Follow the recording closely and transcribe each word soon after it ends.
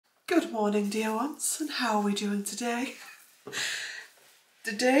Good morning, dear ones, and how are we doing today?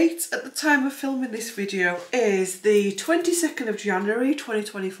 The date at the time of filming this video is the 22nd of January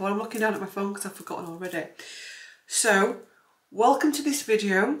 2024. I'm looking down at my phone because I've forgotten already. So, welcome to this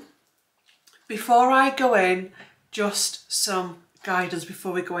video. Before I go in, just some guidance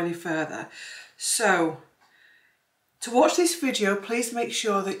before we go any further. So, to watch this video, please make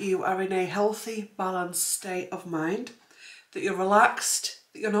sure that you are in a healthy, balanced state of mind, that you're relaxed,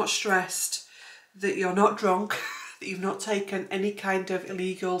 that you're not stressed, that you're not drunk, that you've not taken any kind of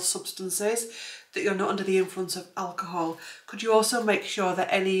illegal substances, that you're not under the influence of alcohol. Could you also make sure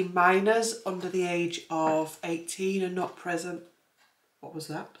that any minors under the age of 18 are not present? What was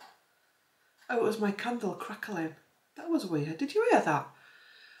that? Oh, it was my candle crackling. That was weird. Did you hear that?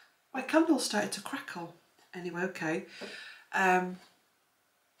 My candle started to crackle. Anyway, okay. And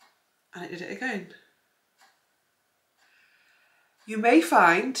it did it again. You may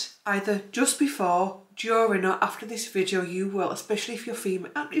find either just before, during or after this video you will, especially if you're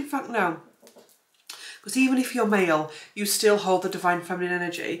female, in fact no, because even if you're male you still hold the divine feminine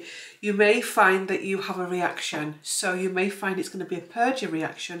energy, you may find that you have a reaction. So you may find it's going to be a purging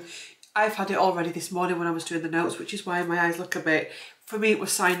reaction. I've had it already this morning when I was doing the notes, which is why my eyes look a bit, for me it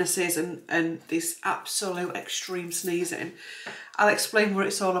was sinuses and this absolute extreme sneezing. I'll explain what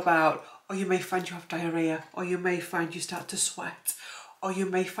it's all about. Or you may find you have diarrhea, or you may find you start to sweat, or you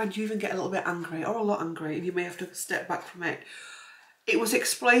may find you even get a little bit angry or a lot angry and you may have to step back from it. It was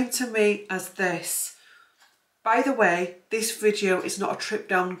explained to me as this. By the way, this video is not a trip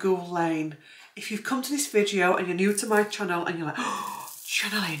down ghoul lane. If you've come to this video and you're new to my channel and you're like, oh,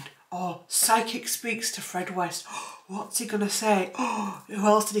 channeling, or psychic speaks to Fred West, oh, what's he gonna say? Oh, who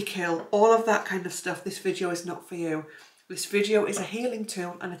else did he kill? All of that kind of stuff, this video is not for you. This video is a healing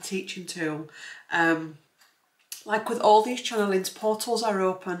tool and a teaching tool. Like with all these channelings, portals are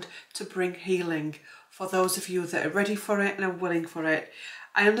opened to bring healing for those of you that are ready for it and are willing for it.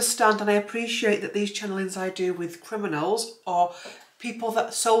 I understand and I appreciate that these channelings I do with criminals or people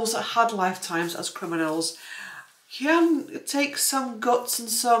that souls that had lifetimes as criminals can take some guts and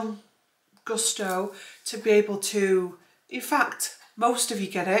some gusto to be able to, in fact, most of you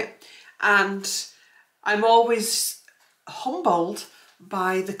get it, and I'm always humbled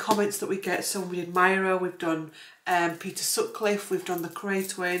by the comments that we get. So we did Myra, we've done Peter Sutcliffe, we've done the Cray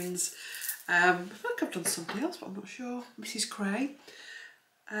twins, I think I've done something else but I'm not sure, Mrs Cray.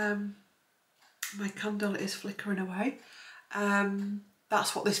 My candle is flickering away.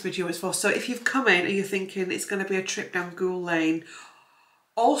 That's what this video is for. So if you've come in and you're thinking it's going to be a trip down ghoul lane,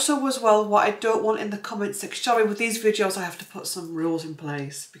 also as well, what I don't want in the comment section, sorry, with these videos I have to put some rules in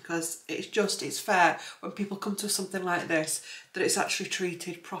place because it's fair when people come to something like this that it's actually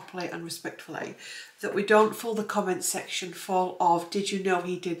treated properly and respectfully, that we don't fill the comment section full of did you know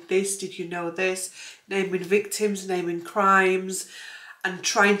he did this, did you know this, naming victims, naming crimes and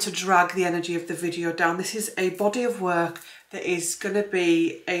trying to drag the energy of the video down. This is a body of work that is going to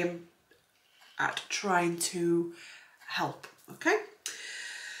be aimed at trying to help, okay?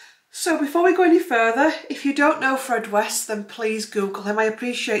 So before we go any further, if you don't know Fred West, then please Google him. I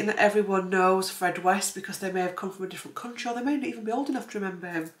appreciate that everyone knows Fred West because they may have come from a different country or they may not even be old enough to remember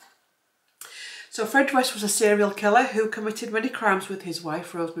him. So Fred West was a serial killer who committed many crimes with his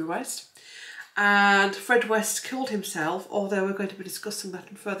wife, Rosemary West. And Fred West killed himself, although we're going to be discussing that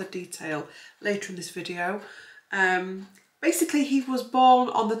in further detail later in this video. Basically, he was born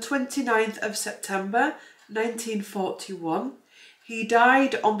on the 29th of September 1941. He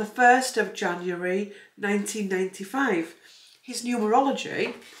died on the 1st of January 1995. His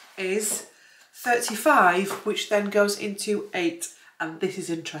numerology is 35, which then goes into 8, and this is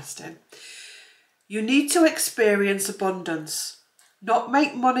interesting. You need to experience abundance, not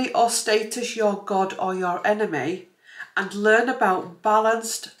make money or status your god or your enemy, and learn about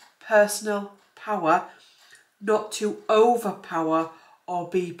balanced personal power, not to overpower or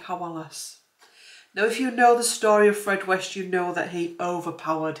be powerless. Now, if you know the story of Fred West, you know that he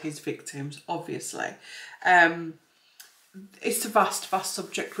overpowered his victims, obviously. It's a vast, vast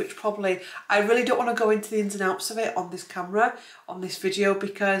subject, which probably, I really don't want to go into the ins and outs of it on this camera, on this video,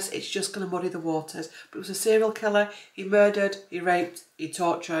 because it's just going to muddy the waters. But it was a serial killer. He murdered, he raped, he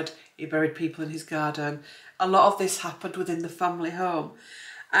tortured, he buried people in his garden. A lot of this happened within the family home.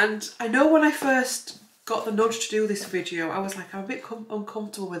 And I know when I first got the nudge to do this video, I was like, I'm a bit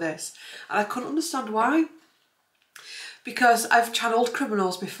uncomfortable with this. And I couldn't understand why. Because I've channelled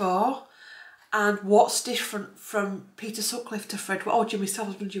criminals before. And what's different from Peter Sutcliffe to Fred? Oh, Jimmy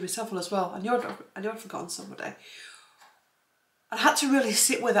Savile, Jimmy Savile as well. I knew I'd forgotten somebody. I had to really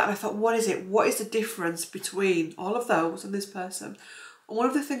sit with that and I thought, what is it? What is the difference between all of those and this person? And one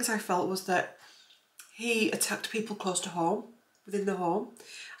of the things I felt was that he attacked people close to home, within the home,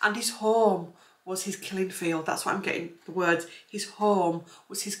 and his home was his killing field. That's what I'm getting the words. His home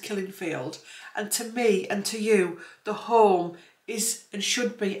was his killing field. And to me and to you, the home is and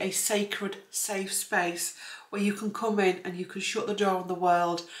should be a sacred, safe space where you can come in and you can shut the door on the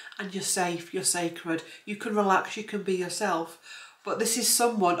world and you're safe, you're sacred. You can relax, you can be yourself. But this is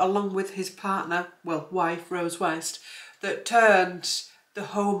someone, along with his partner, well, wife, Rose West, that turned the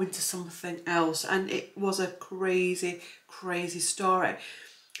home into something else. And it was a crazy, crazy story.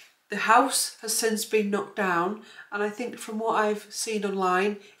 The house has since been knocked down, and I think from what I've seen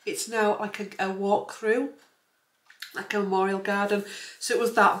online, it's now like a walk-through, like a memorial garden. So it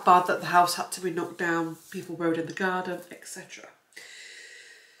was that bad that the house had to be knocked down, people rode in the garden, etc.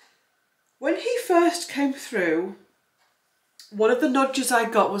 When he first came through, one of the nudges I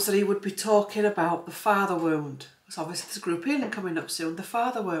got was that he would be talking about the father wound. So obviously there's a group healing coming up soon, the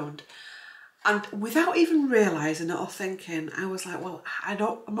father wound. And without even realising it or thinking, I was like, well,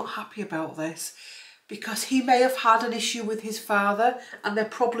 I'm not happy about this, because he may have had an issue with his father, and there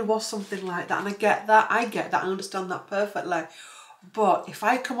probably was something like that. And I get that, I understand that perfectly. But if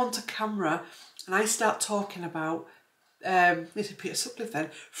I come onto camera and I start talking about, this is Peter Sutcliffe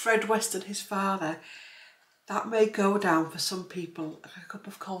then, Fred West and his father, that may go down for some people like a cup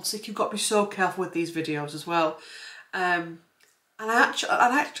of cold sick. You've got to be so careful with these videos as well. And I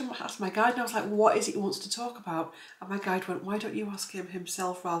actually asked my guide, and I was like, what is it he wants to talk about? And my guide went, why don't you ask him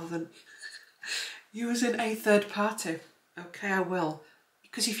himself rather than using a third party? Okay, I will.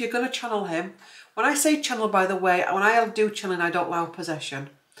 Because if you're going to channel him, when I say channel, by the way, when I do channeling, I don't allow possession,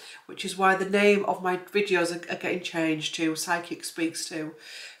 which is why the name of my videos are getting changed to Psychic Speaks To,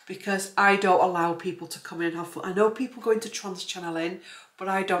 because I don't allow people to come in and have fun. I know people go into trance channeling, but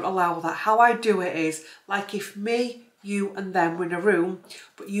I don't allow that. How I do it is, like if me, you and them were in a room,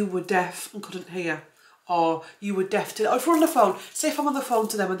 but you were deaf and couldn't hear, or you were deaf to, or if we're on the phone, say if I'm on the phone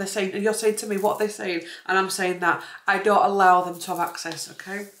to them and they're saying, and you're saying to me what they're saying, and I'm saying that, I don't allow them to have access,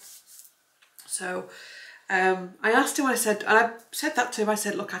 okay? So I asked him, I said, and I said that to him, I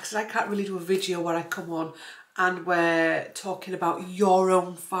said, look, I can't really do a video where I come on and we're talking about your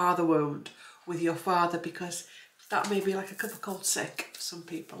own father wound with your father, because that may be like a cup of cold sick for some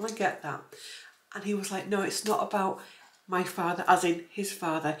people, and I get that. And he was like, no, it's not about my father, as in his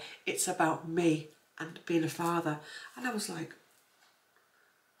father. It's about me and being a father. And I was like,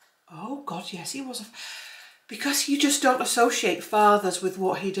 oh, God, yes, he was. Because you just don't associate fathers with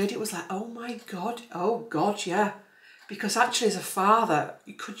what he did. It was like, oh, my God. Oh, God, yeah. Because actually, as a father,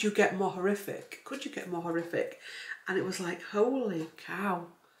 could you get more horrific? Could you get more horrific? And it was like, holy cow.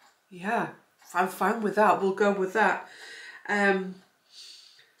 Yeah, I'm fine with that. We'll go with that.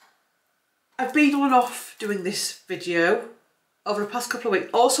 I've been on and off doing this video over the past couple of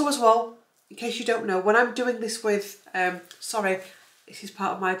weeks. Also as well, in case you don't know, when I'm doing this with, sorry, this is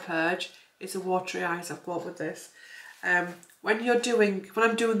part of my purge, it's the watery eyes I've got with this. When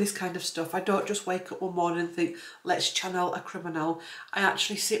I'm doing this kind of stuff, I don't just wake up one morning and think, let's channel a criminal. I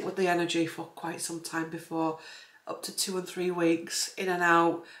actually sit with the energy for quite some time before, up to 2 and 3 weeks, in and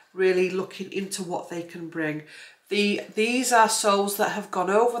out, really looking into what they can bring. These are souls that have gone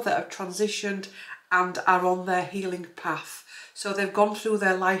over, that have transitioned and are on their healing path. So they've gone through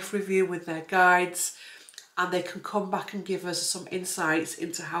their life review with their guides, and they can come back and give us some insights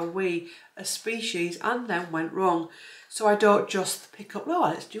into how we as species and them went wrong. So I don't just pick up, no,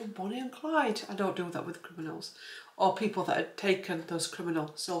 let's do Bonnie and Clyde. I don't do that with criminals or people that had taken those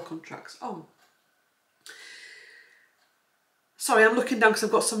criminal soul contracts on. Sorry, I'm looking down because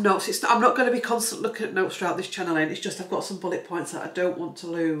I've got some notes. I'm not going to be constantly looking at notes throughout this channeling. It's just I've got some bullet points that I don't want to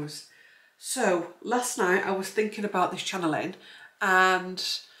lose. So last night I was thinking about this channeling, and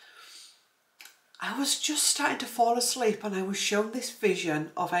I was just starting to fall asleep, and I was shown this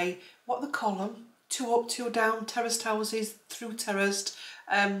vision of what they call them, 2 up, 2 down, terraced houses, through terraced,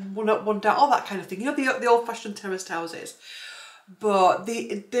 1 up, 1 down, all that kind of thing. You know, the old-fashioned terraced houses. But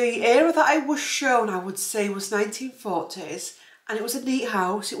the era that I was shown, I would say, was 1940s. And it was a neat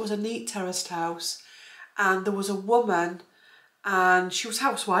house, it was a neat terraced house, and there was a woman, and she was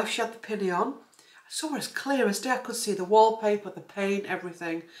housewife, she had the pinny on. I saw her as clear as day, I could see the wallpaper, the paint,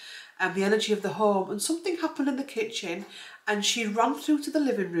 everything, and the energy of the home. And something happened in the kitchen, and she ran through to the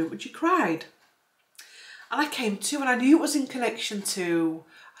living room and she cried. And I came to, and I knew it was in connection to,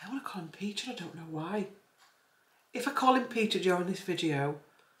 I want to call him Peter, I don't know why. If I call him Peter during this video,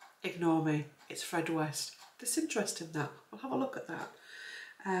 ignore me, it's Fred West. There's interest in that. We'll have a look at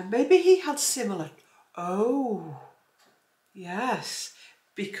that. Maybe he had similar. Oh, yes.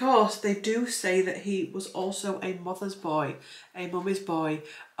 because they do say that he was also a mother's boy, a mummy's boy,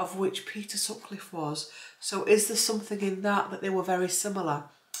 of which Peter Sutcliffe was. So is there something in that they were very similar?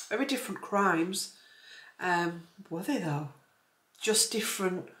 Very different crimes. Were they though? Just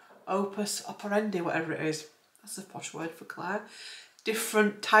different opus operandi, whatever it is. That's a posh word for Claire.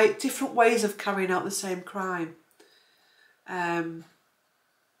 Different ways of carrying out the same crime.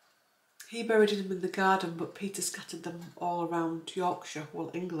 He buried him in the garden, but Peter scattered them all around Yorkshire,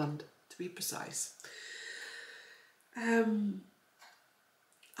 well, England, to be precise. And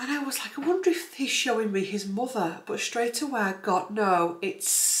I was like, I wonder if he's showing me his mother, but straight away I got, no,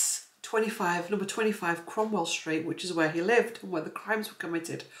 it's number 25 Cromwell Street, which is where he lived and where the crimes were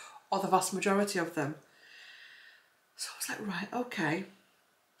committed, or the vast majority of them. So I was like, right, okay.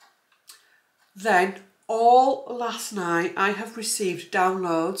 Then, all last night, I have received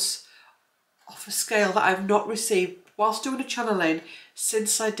downloads off a scale that I've not received whilst doing a channeling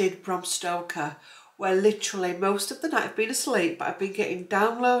since I did Bram Stoker, where literally most of the night I've been asleep, but I've been getting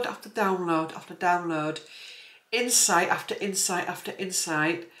download after download after download, insight after insight after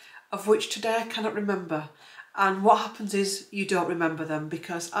insight, of which today I cannot remember. And what happens is you don't remember them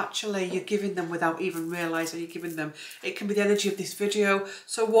because actually you're giving them without even realising you're giving them. It can be the energy of this video.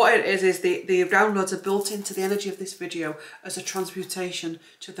 So what it is the downloads are built into the energy of this video as a transmutation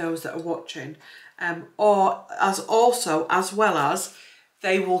to those that are watching. Or as well as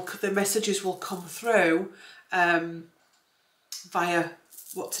the messages will come through via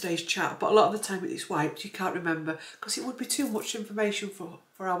today's chat, but a lot of the time it's wiped, you can't remember because it would be too much information for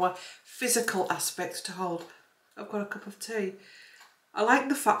our physical aspects to hold. I've got a cup of tea. I like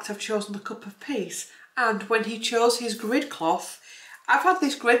the fact I've chosen the cup of peace, and when he chose his grid cloth, I've had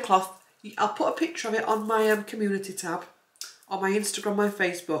this grid cloth, I'll put a picture of it on my community tab, on my Instagram, my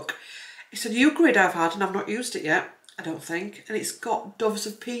Facebook. It's a new grid I've had and I've not used it yet, I don't think, and it's got doves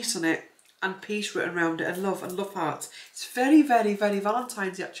of peace on it and peace written around it and love hearts. It's very, very, very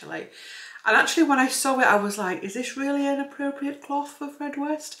Valentine's actually. And actually when I saw it I was like, is this really an appropriate cloth for Fred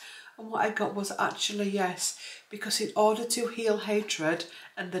West? And what I got was actually yes, because in order to heal hatred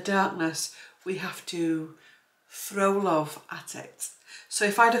and the darkness, we have to throw love at it. So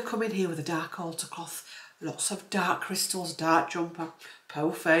if I'd have come in here with a dark altar cloth, lots of dark crystals, dark jumper,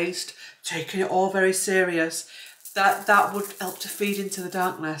 po-faced, taking it all very serious, that would help to feed into the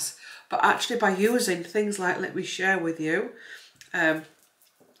darkness. But actually by using things like, let me share with you,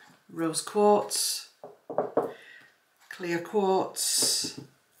 rose quartz, clear quartz,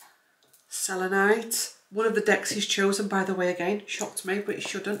 selenite. One of the decks he's chosen, by the way, again, shocked me, but it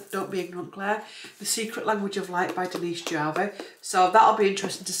shouldn't. Don't be ignorant, Claire. The Secret Language of Light by Denise Jarvie. So that'll be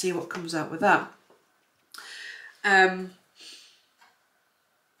interesting to see what comes out with that. I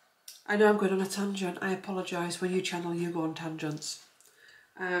know I'm going on a tangent. I apologise. When you channel, you go on tangents.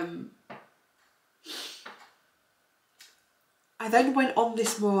 I then went on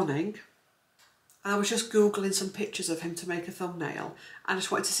this morning and I was just Googling some pictures of him to make a thumbnail. And I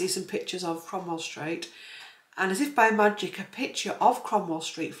just wanted to see some pictures of Cromwell Street. And as if by magic, a picture of Cromwell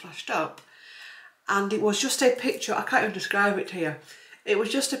Street flashed up. And it was just a picture, I can't even describe it to you. It was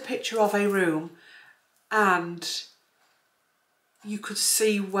just a picture of a room and you could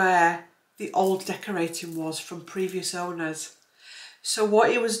see where the old decorating was from previous owners. So what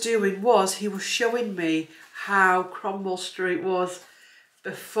he was doing was he was showing me how Cromwell Street was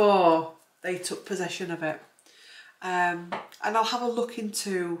before they took possession of it. And I'll have a look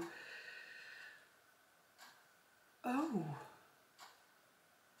into... Oh.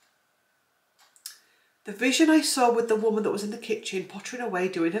 The vision I saw with the woman that was in the kitchen, pottering away,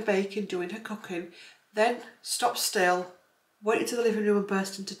 doing her baking, doing her cooking, then stopped still, went into the living room and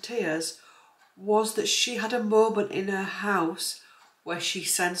burst into tears, was that she had a moment in her house where she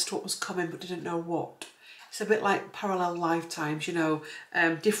sensed what was coming but didn't know what. It's a bit like parallel lifetimes, you know,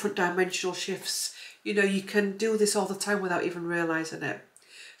 different dimensional shifts. You know, you can do this all the time without even realising it.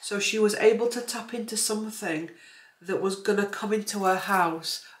 So she was able to tap into something that was going to come into her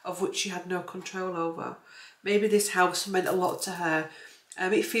house of which she had no control over. Maybe this house meant a lot to her.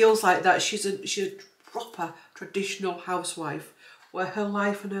 It feels like that she's a proper traditional housewife where her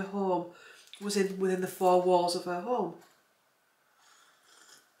life and her home was within the four walls of her home.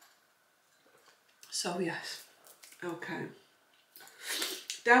 So yes, okay.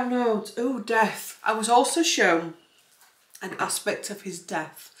 Downloads, oh, death. I was also shown an aspect of his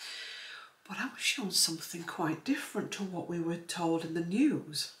death, but I was shown something quite different to what we were told in the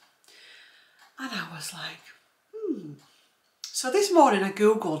news. And I was like, So this morning I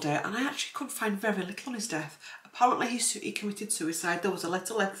googled it and I actually couldn't find very little on his death. Apparently he committed suicide. There was a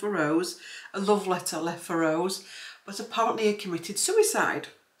letter left for Rose, a love letter left for Rose. but apparently he committed suicide.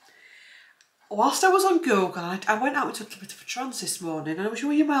 Whilst I was on Google, I went out into a bit of a trance this morning, and I was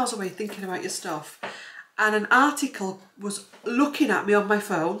really miles away thinking about your stuff, and an article was looking at me on my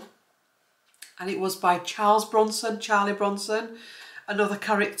phone, and it was by Charlie Bronson, another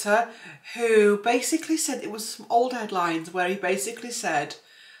character, who basically said, it was some old headlines where he basically said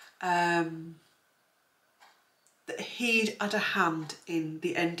that he'd had a hand in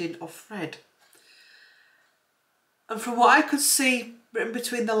the ending of Fred. And from what I could see written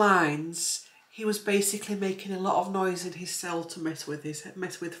between the lines, he was basically making a lot of noise in his cell to mess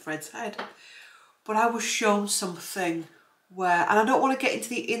with Fred's head. But I was shown something where, and I don't want to get into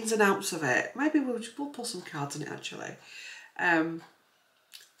the ins and outs of it. Maybe we'll pull some cards on it actually.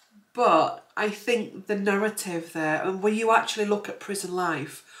 But I think the narrative there, and when you actually look at prison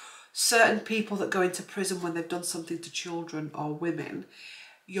life, certain people that go into prison when they've done something to children or women,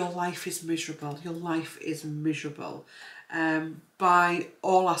 your life is miserable. Your life is miserable by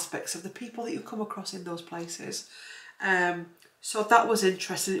all aspects of the people that you come across in those places. So that was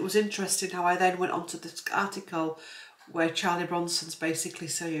interesting. It was interesting how I then went on to this article where Charlie Bronson's basically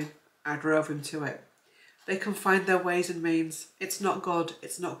saying, I drove him to it. They can find their ways and means. It's not good,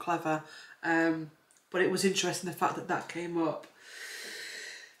 it's not clever, but it was interesting the fact that that came up.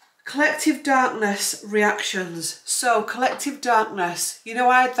 Collective darkness reactions. So collective darkness, you know,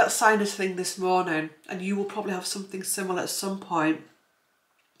 I had that sinus thing this morning, and you will probably have something similar at some point.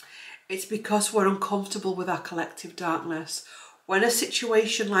 It's because we're uncomfortable with our collective darkness. When a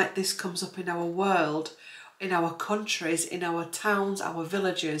situation like this comes up in our world, in our countries, in our towns, our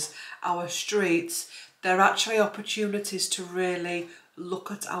villages, our streets, there are actually opportunities to really look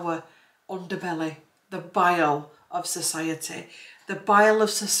at our underbelly, the bile of society. The bile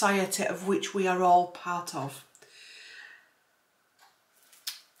of society of which we are all part of.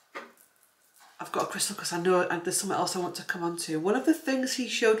 I've got a crystal because I know there's something else I want to come on to. One of the things he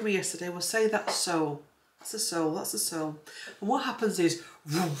showed me yesterday was, say, that soul. That's the soul, that's the soul. And what happens is,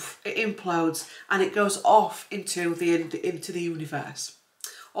 woof, it implodes and it goes off into the universe.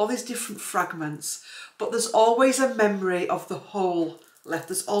 All these different fragments. But there's always a memory of the whole left.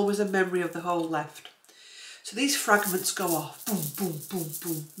 There's always a memory of the whole left. So these fragments go off, boom, boom, boom,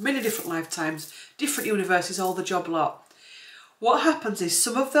 boom, many different lifetimes, different universes, all the job lot. What happens is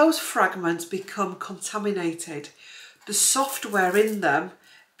some of those fragments become contaminated. The software in them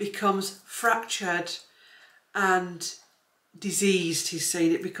becomes fractured and diseased, he's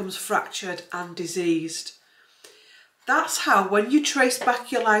saying. It becomes fractured and diseased. That's how, when you trace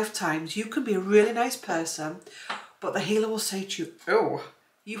back your lifetimes, you can be a really nice person, but the healer will say to you, oh,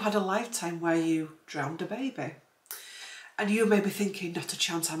 you had a lifetime where you drowned a baby. And you may be thinking, not a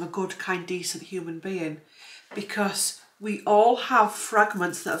chance, I'm a good, kind, decent human being. Because we all have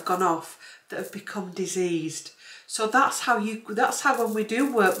fragments that have gone off, that have become diseased. So that's how when we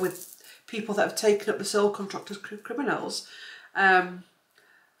do work with people that have taken up the soul contract as criminals,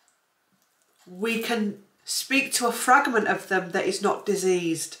 we can speak to a fragment of them that is not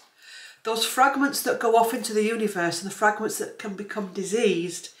diseased. Those fragments that go off into the universe and the fragments that can become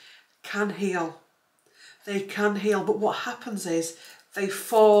diseased can heal. They can heal, but what happens is they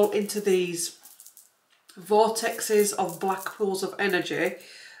fall into these vortexes of black pools of energy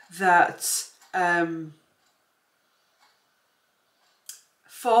that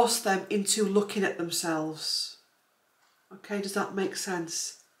force them into looking at themselves. Okay, does that make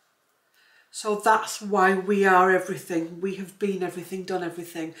sense? So that's why we are everything. We have been everything, done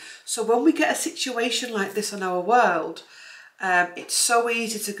everything. So when we get a situation like this in our world, it's so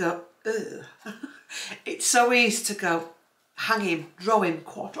easy to go, ugh. It's so easy to go, hang him, draw him,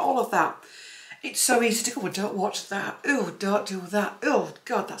 quarter, all of that. It's so easy to go, well, don't watch that. Oh, don't do that. Oh,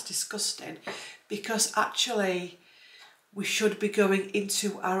 God, that's disgusting. Because actually, we should be going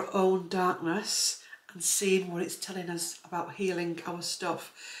into our own darkness and seeing what it's telling us about healing our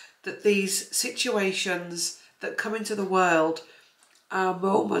stuff. That these situations that come into the world are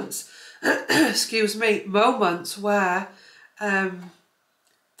moments, excuse me, moments where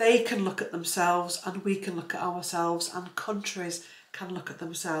they can look at themselves and we can look at ourselves and countries can look at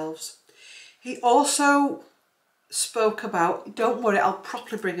themselves. He also spoke about, don't worry, I'll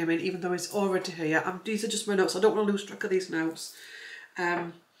properly bring him in even though he's already here. These are just my notes, I don't want to lose track of these notes.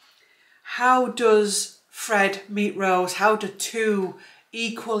 How does Fred meet Rose? How do two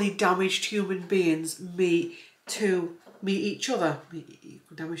equally damaged human beings meet each other?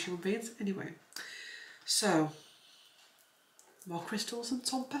 Equal damaged human beings? Anyway, so more crystals and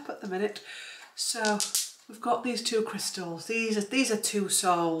Tom Pep at the minute. So we've got these two crystals. These are two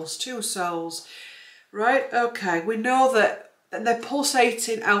souls. Right, okay. We know that they're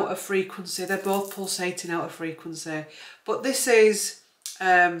pulsating out of frequency. They're both pulsating out of frequency. But this is,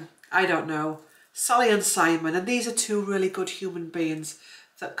 I don't know, Sally and Simon. And these are two really good human beings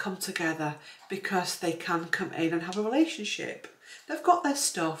that come together because they can come in and have a relationship. They've got their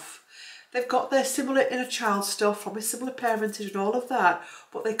stuff. They've got their similar inner child stuff from a similar parentage and all of that.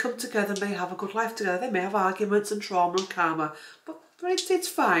 But they come together and they have a good life together. They may have arguments and trauma and karma. But it's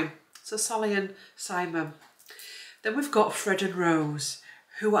fine. So Sally and Simon. Then we've got Fred and Rose,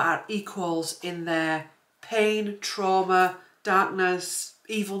 who are equals in their pain, trauma, darkness,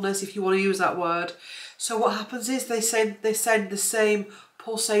 evilness, if you want to use that word. So what happens is they send the same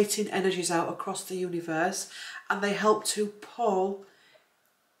pulsating energies out across the universe, and they help to pull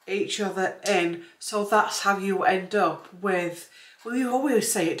each other in. So that's how you end up with, well, you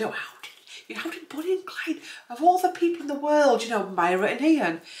always say it, don't how did Bonnie and Clyde, of all the people in the world, you know, Myra and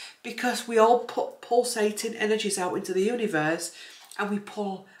Ian, because we all put pulsating energies out into the universe and we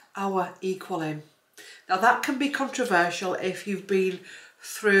pull our equal in. Now that can be controversial if you've been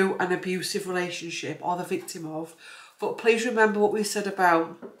through an abusive relationship or the victim of, but please remember what we said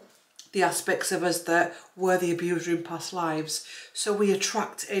about the aspects of us that were the abuser in past lives. So we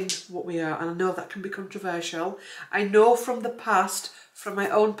attract in what we are, and I know that can be controversial. I know from the past, from my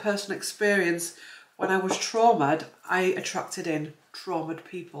own personal experience, when I was traumatized, I attracted in traumatized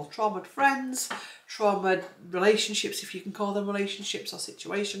people, traumatized friends, traumatized relationships, if you can call them relationships or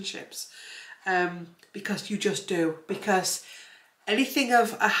situationships, because you just do. Because anything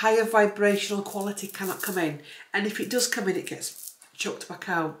of a higher vibrational quality cannot come in, and if it does come in, it gets chucked back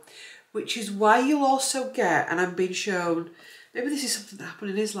out. Which is why you'll also get, and I'm being shown, maybe this is something that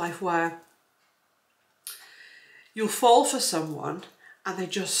happened in his life, where you'll fall for someone and you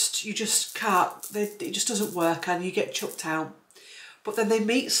just can't, it just doesn't work and you get chucked out. But then they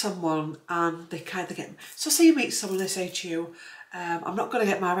meet someone and they kind of get, so say you meet someone and they say to you, I'm not going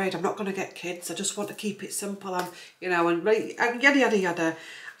to get married, I'm not going to get kids, I just want to keep it simple, and you know, and yada yada yada.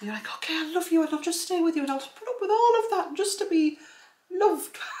 And you're like, okay, I love you and I'll just stay with you and I'll just put up with all of that just to be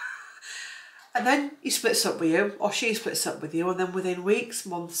loved. And then he splits up with you, or she splits up with you, and then within weeks,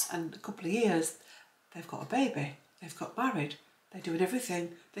 months and a couple of years, they've got a baby, they've got married, they're doing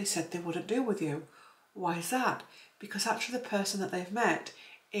everything they said they wouldn't do with you. Why is that? Because actually the person that they've met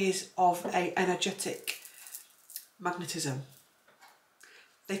is of a energetic magnetism.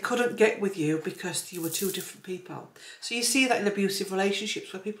 They couldn't get with you because you were two different people. So you see that in abusive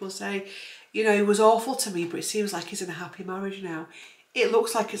relationships where people say, you know, he was awful to me, but it seems like he's in a happy marriage now. It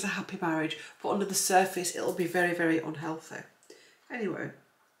looks like it's a happy marriage, but under the surface, it'll be very, very unhealthy. Anyway,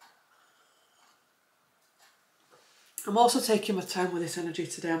 I'm also taking my time with this energy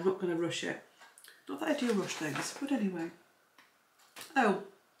today. I'm not going to rush it. Not that I do rush things, but anyway. Oh,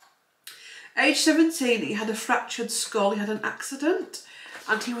 age 17, he had a fractured skull. He had an accident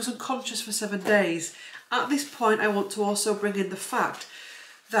and he was unconscious for 7 days. At this point, I want to also bring in the fact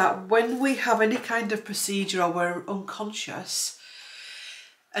that when we have any kind of procedure or we're unconscious,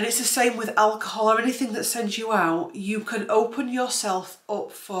 and it's the same with alcohol or anything that sends you out, you can open yourself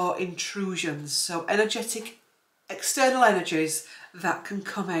up for intrusions. So energetic, external energies that can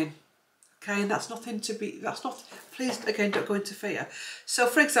come in. Okay, and that's nothing to be, that's not, please, again, don't go into fear. So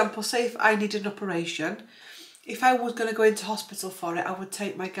for example, say if I needed an operation, if I was going to go into hospital for it, I would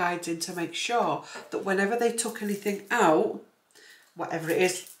take my guides in to make sure that whenever they took anything out, whatever it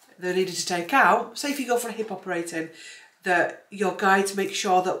is they needed to take out, say if you go for a hip operating, that your guides make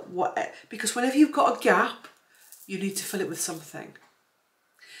sure that because whenever you've got a gap, you need to fill it with something.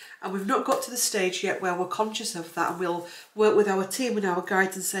 And we've not got to the stage yet where we're conscious of that, and we'll work with our team and our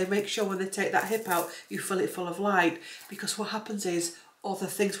guides and say, make sure when they take that hip out, you fill it full of light. Because what happens is, other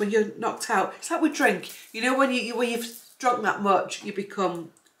things, when you're knocked out, it's like with drink. You know, when you've drunk that much, you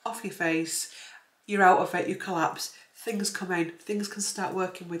become off your face, you're out of it, you collapse, things come in, things can start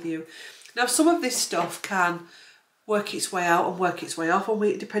working with you. Now, some of this stuff can work its way out and work its way off,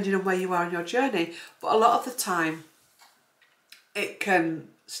 and depending on where you are in your journey, but a lot of the time it can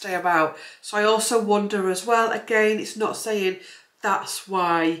stay about. So I also wonder as well, again, it's not saying that's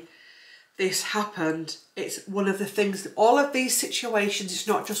why this happened. It's one of the things that all of these situations, it's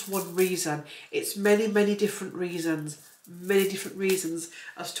not just one reason, it's many, many different reasons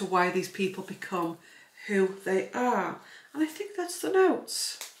as to why these people become who they are. And I think that's the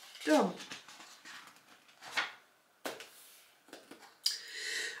notes. Done.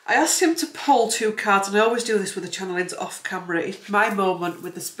 I asked him to pull 2 cards, and I always do this with the channelings off camera. It's my moment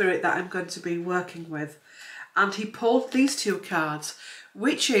with the spirit that I'm going to be working with. And he pulled these 2 cards,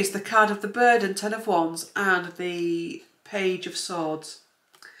 which is the card of the burden, 10 of Wands, and the Page of Swords.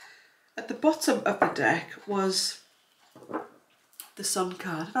 At the bottom of the deck was the Sun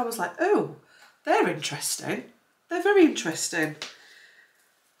card. And I was like, oh, they're interesting. They're very interesting.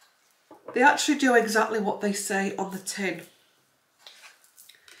 They actually do exactly what they say on the tin.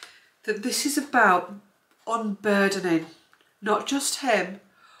 That this is about unburdening, not just him,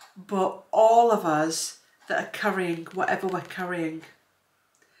 but all of us that are carrying whatever we're carrying.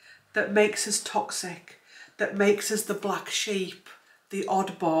 That makes us toxic, that makes us the black sheep, the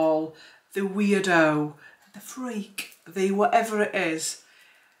oddball, the weirdo, the freak, the whatever it is.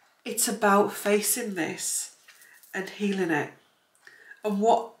 It's about facing this and healing it. And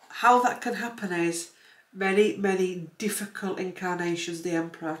how that can happen is many, many difficult incarnations, the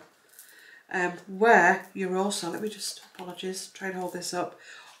Emperor. Where you're also, let me just, apologies, try and hold this up,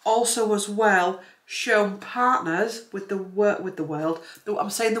 also as well shown partners with the world. I'm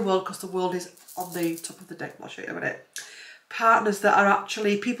saying the world because the world is on the top of the deck. I'll show you in a minute. Partners that are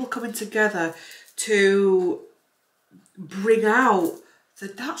actually people coming together to bring out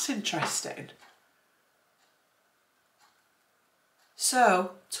that that's interesting.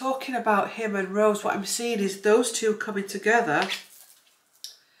 So talking about him and Rose, what I'm seeing is those two coming together,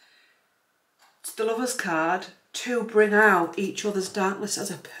 the Lover's card, to bring out each other's darkness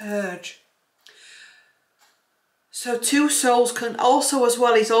as a purge. So two souls can also, as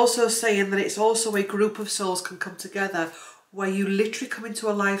well, he's also saying that it's also a group of souls can come together where you literally come into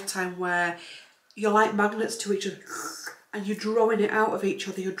a lifetime where you're like magnets to each other and you're drawing it out of each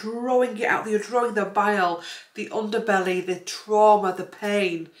other. You're drawing it out, you're drawing the bile, the underbelly, the trauma, the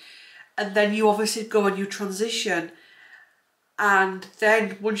pain. And then you obviously go and you transition. And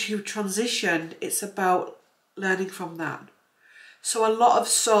then once you transition, it's about learning from that. So a lot of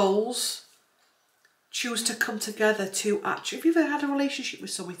souls choose to come together to actually, if you've ever had a relationship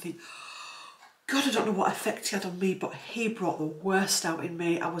with someone, you think, God, I don't know what effect he had on me, but he brought the worst out in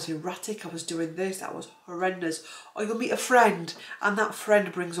me. I was erratic, I was doing this, that was horrendous. Or you'll meet a friend and that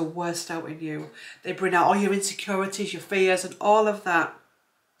friend brings the worst out in you. They bring out all your insecurities, your fears and all of that.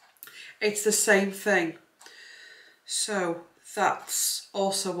 It's the same thing. So that's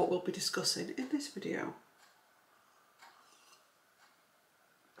also what we'll be discussing in this video.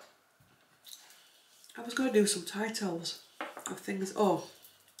 I was going to do some titles of things. Oh,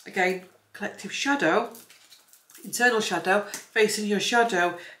 again, collective shadow, internal shadow, facing your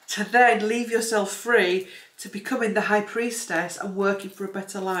shadow, to then leave yourself free to becoming the high priestess and working for a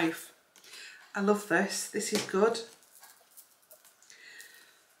better life. I love this. This is good.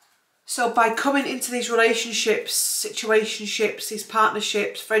 So by coming into these relationships, situationships, these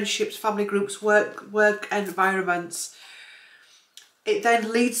partnerships, friendships, family groups, work environments, it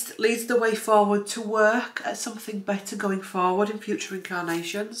then leads the way forward to work at something better going forward in future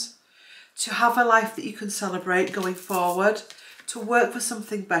incarnations, to have a life that you can celebrate going forward, to work for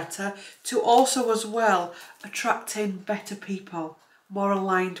something better, to also as well attract in better people, more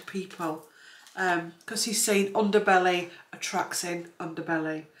aligned people, because he's saying underbelly attracts in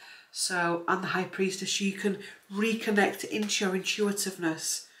underbelly. So, and the High Priestess, you can reconnect into your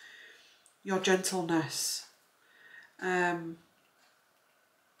intuitiveness, your gentleness.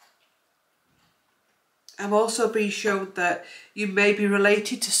 I'm also being shown that you may be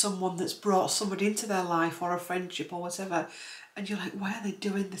related to someone that's brought somebody into their life or a friendship or whatever, and you're like, why are they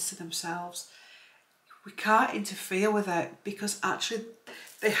doing this to themselves? We can't interfere with it because actually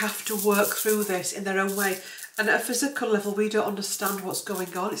they have to work through this in their own way. And at a physical level, we don't understand what's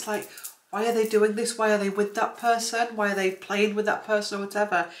going on. It's like, why are they doing this? Why are they with that person? Why are they playing with that person or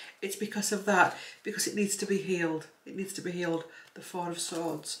whatever? It's because of that, because it needs to be healed. It needs to be healed, the Four of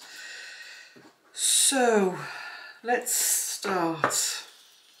Swords. So, let's start.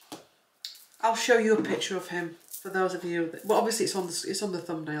 I'll show you a picture of him for those of you that, well, obviously it's on the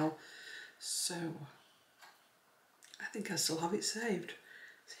thumbnail. So, I think I still have it saved.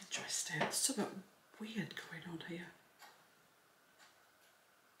 It's interesting. There's something weird going on here.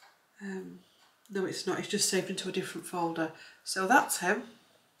 No, it's not. It's just saved into a different folder. So that's him.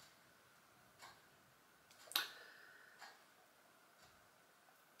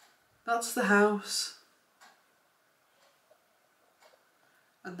 That's the house.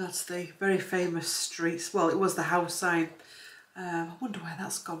 And that's the very famous streets. Well, it was the house sign. I wonder where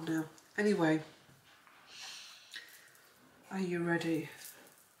that's gone now. Anyway. Are you ready?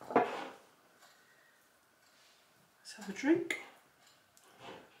 Let's have a drink.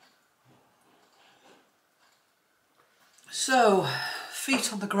 So,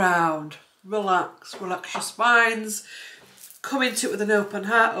 feet on the ground. Relax. Relax your spines. Come into it with an open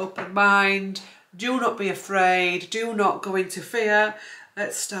heart, open mind. Do not be afraid. Do not go into fear.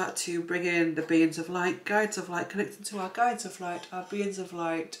 Let's start to bring in the beings of light, guides of light, connecting to our guides of light, our beings of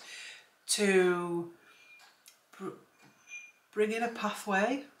light, to bringing a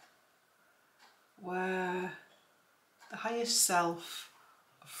pathway where the highest self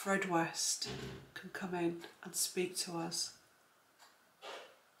of Fred West can come in and speak to us.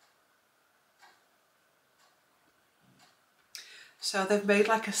 So they've made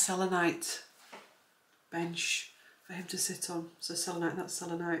like a selenite bench for him to sit on. So selenite, that's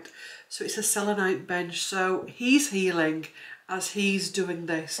selenite. So it's a selenite bench. So he's healing as he's doing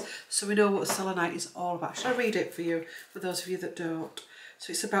this. So we know what selenite is all about. Shall I read it for you, for those of you that don't?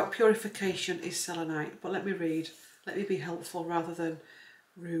 So it's about purification is selenite. But let me read. Let me be helpful rather than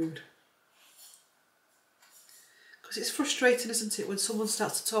rude. Because it's frustrating, isn't it, when someone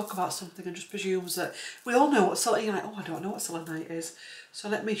starts to talk about something and just presumes that we all know what selenite. You're like, oh, I don't know what selenite is. So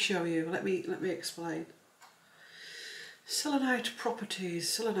let me show you. Let me explain. Selenite properties,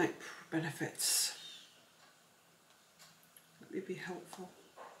 selenite benefits. Let me be helpful.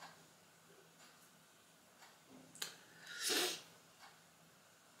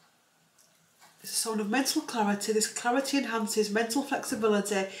 It's a zone of mental clarity. This clarity enhances mental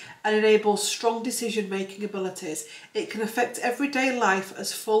flexibility and enables strong decision-making abilities. It can affect everyday life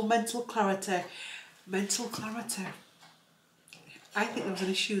as full mental clarity. Mental clarity. I think there was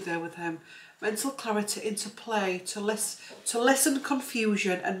an issue there with him. Mental clarity into play to lessen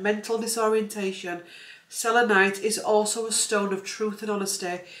confusion and mental disorientation. Selenite is also a stone of truth and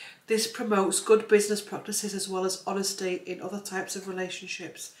honesty. This promotes good business practices as well as honesty in other types of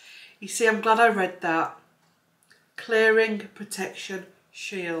relationships. You see, I'm glad I read that. Clearing, protection,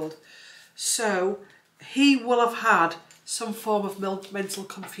 shield. So he will have had some form of mental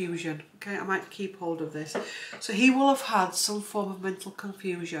confusion. Okay, I might keep hold of this. So he will have had some form of mental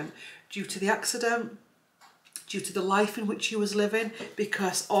confusion due to the accident, due to the life in which he was living,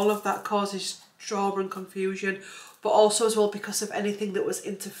 because all of that causes trauma and confusion, but also as well because of anything that was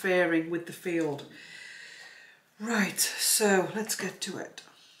interfering with the field. Right, so let's get to it.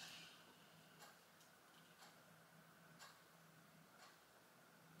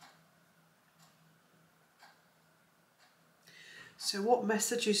 So what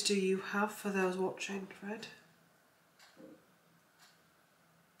messages do you have for those watching, Fred?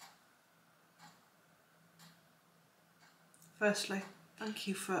 Firstly, thank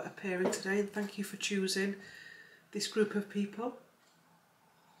you for appearing today and thank you for choosing this group of people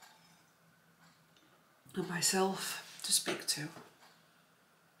and myself to speak to.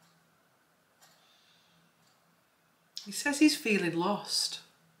 He says he's feeling lost.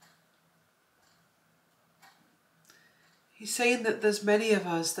 He's saying that there's many of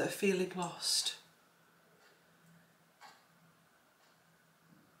us that are feeling lost.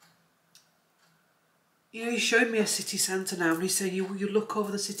 You know, he's showing me a city centre now and he's saying you look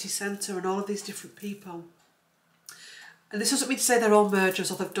over the city centre and all of these different people. And this doesn't mean to say they're all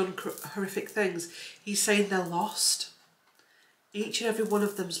murderers or they've done horrific things. He's saying they're lost. Each and every one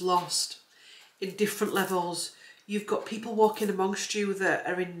of them's lost in different levels. You've got people walking amongst you that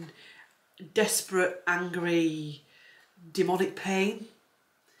are in desperate, angry, demonic pain.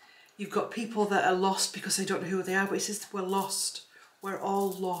 You've got people that are lost because they don't know who they are, but he says we're lost. We're all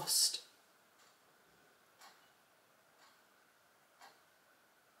lost.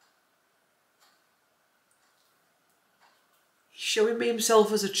 He's showing me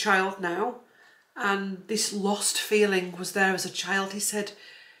himself as a child now, and this lost feeling was there as a child. He said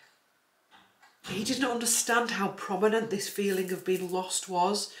he didn't understand how prominent this feeling of being lost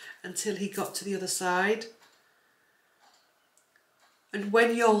was until he got to the other side. And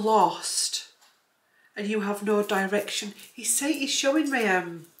when you're lost and you have no direction, he's showing me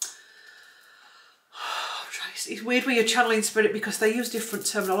it's weird when you're channeling spirit because they use different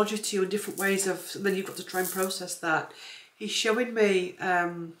terminology to you and different ways of, and then you've got to try and process that. He's showing me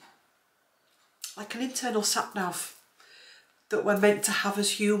like an internal sat-nav that we're meant to have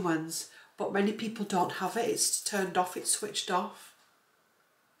as humans, but many people don't have it. It's turned off, it's switched off.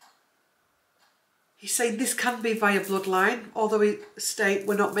 He's saying this can be via bloodline, although we state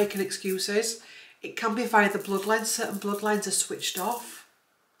we're not making excuses. It can be via the bloodline. Certain bloodlines are switched off.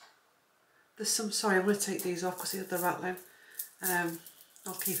 There's some, sorry, I'm going to take these off because they're rattling.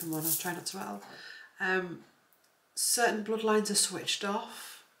 I'll keep them on, I'll try not to rattle. Certain bloodlines are switched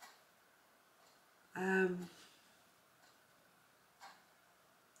off.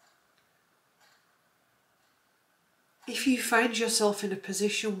 If you find yourself in a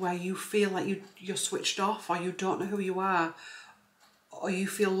position where you feel like you're switched off or you don't know who you are or you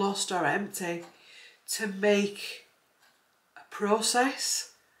feel lost or empty, to make a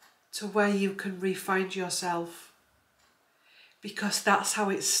process to where you can re-find yourself. Because that's how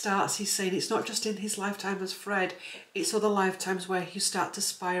it starts. He's saying it's not just in his lifetime as Fred, it's other lifetimes where you start to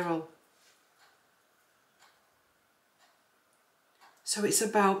spiral. So it's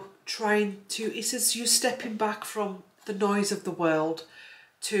about trying to, it says you stepping back from the noise of the world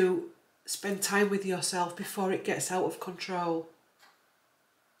to spend time with yourself before it gets out of control.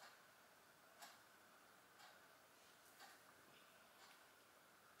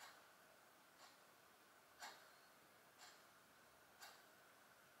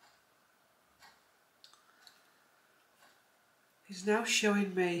 He's now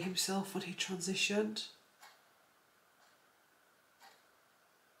showing me himself when he transitioned.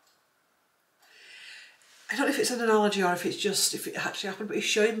 I don't know if it's an analogy or if it's just, if it actually happened, but he's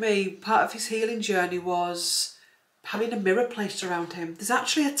showing me part of his healing journey was having a mirror placed around him. There's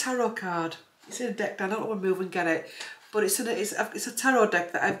actually a tarot card. It's in a deck, I don't know when move and get it, but it's a tarot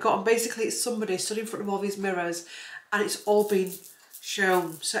deck that I've got, and basically it's somebody stood in front of all these mirrors and it's all been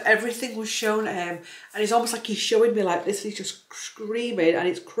shown. So everything was shown at him, and it's almost like he's showing me like this. He's just screaming and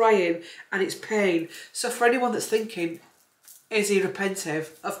it's crying and it's pain. So for anyone that's thinking, is he repentive?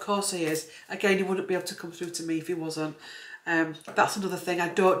 Of course he is. Again, he wouldn't be able to come through to me if he wasn't. That's another thing. I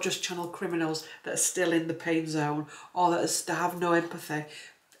don't just channel criminals that are still in the pain zone or that have no empathy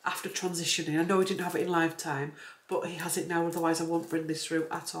after transitioning. I know he didn't have it in lifetime, but he has it now, otherwise I won't bring this through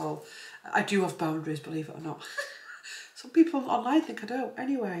at all. I do have boundaries, believe it or not. Some people online think I don't.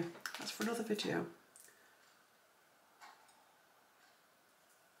 Anyway, that's for another video.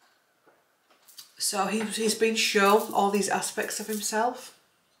 So he's been shown all these aspects of himself.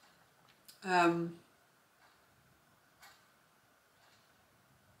 And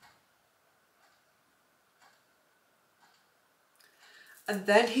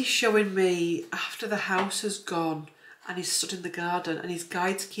then he's showing me after the house has gone and he's stood in the garden and his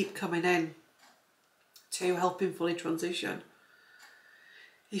guides keep coming in to help him fully transition.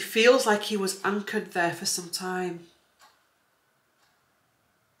 He feels like he was anchored there for some time.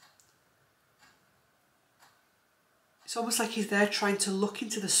 It's almost like he's there trying to look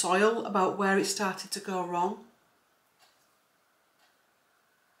into the soil about where it started to go wrong.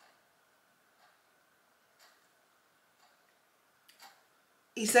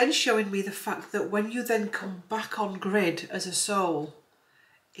 He's then showing me the fact that when you then come back on grid as a soul,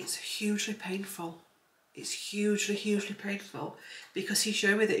 it's hugely painful. It's hugely, hugely painful, because he's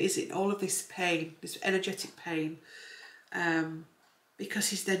showing me that he's in all of this pain, this energetic pain, because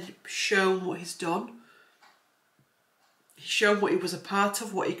he's then shown what he's done. He's shown what he was a part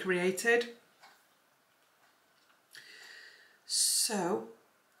of, what he created. So,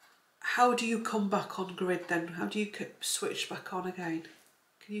 how do you come back on grid then? How do you switch back on again?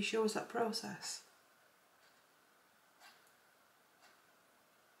 Can you show us that process?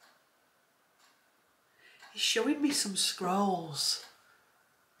 He's showing me some scrolls.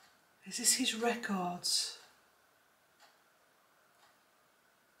 Is this his records?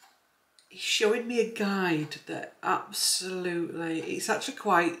 He's showing me a guide that absolutely, it's actually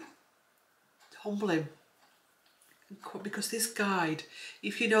quite humbling. Because this guide,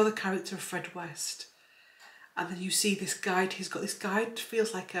 if you know the character of Fred West, and then you see this guide, he's got this guide,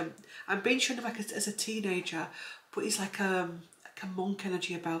 feels like, I'm being shown him like as a teenager, but he's like a monk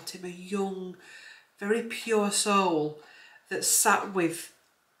energy about him, a young, very pure soul that sat with,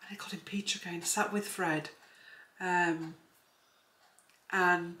 I called him Peter again, sat with Fred, and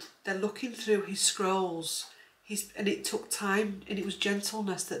they're looking through his scrolls. And it took time, and it was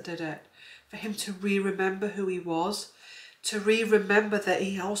gentleness that did it, for him to remember who he was, to remember that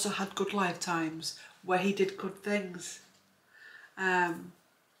he also had good lifetimes where he did good things.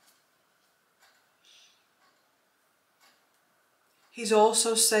 He's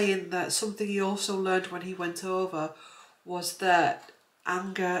also saying that something he also learned when he went over was that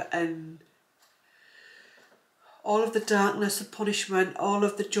anger and all of the darkness, the punishment, all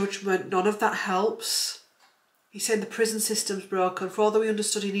of the judgment, none of that helps. He's saying the prison system's broken. For although he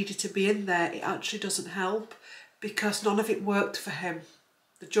understood he needed to be in there, it actually doesn't help, because none of it worked for him.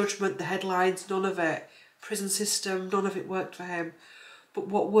 The judgment, the headlines, none of it. Prison system, none of it worked for him. But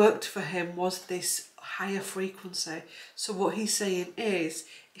what worked for him was this higher frequency. So what he's saying is,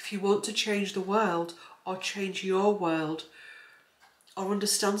 if you want to change the world or change your world or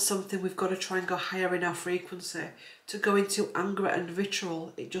understand something, we've got to try and go higher in our frequency. To go into anger and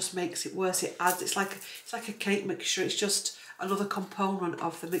vitriol, it just makes it worse. It adds, it's like a cake mixture. It's just another component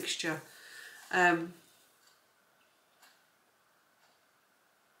of the mixture.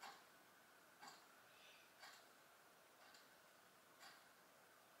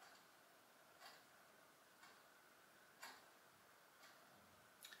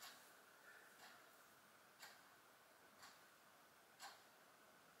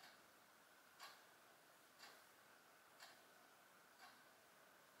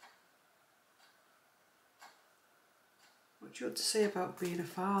 What do you want to say about being a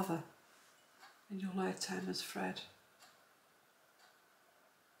father in your lifetime as Fred?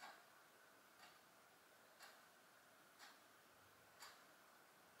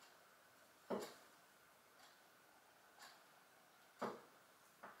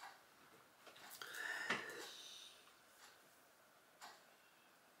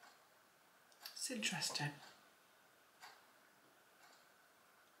 It's interesting.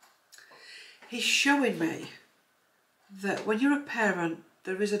 He's showing me that when you're a parent,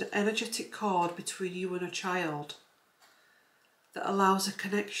 there is an energetic cord between you and a child that allows a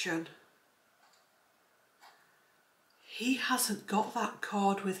connection. He hasn't got that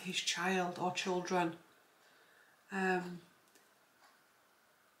cord with his child or children.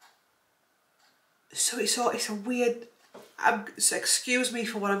 So it's a weird, so excuse me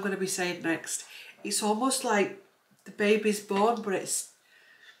for what I'm going to be saying next. It's almost like the baby's born, but it's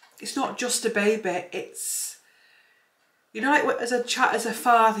not just a baby. It's, you know, like as a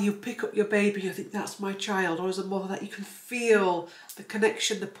father, you pick up your baby, you think that's my child, or as a mother, that you can feel the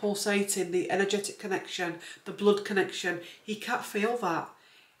connection, the pulsating, the energetic connection, the blood connection. He can't feel that.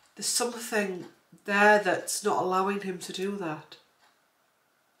 There's something there that's not allowing him to do that.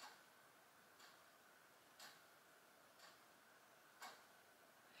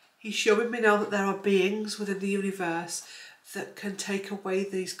 He's showing me now that there are beings within the universe that can take away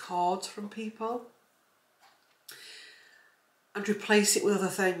these cords from people and replace it with other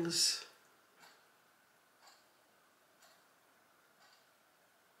things.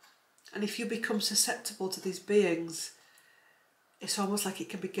 And if you become susceptible to these beings, it's almost like it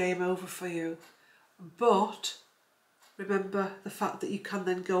can be game over for you. But remember the fact that you can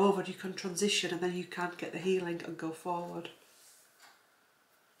then go over, you can transition, and then you can get the healing and go forward.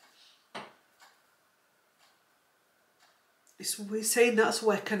 We're saying that's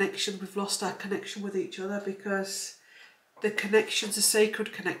where connection, we've lost our connection with each other, because the connections, the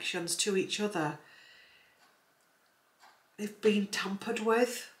sacred connections to each other, they've been tampered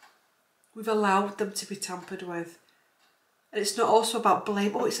with. We've allowed them to be tampered with. And it's not also about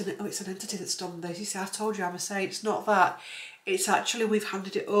blame. Oh, it's an entity that's done this. You see, I told you I'm a saint. It's not that. It's actually we've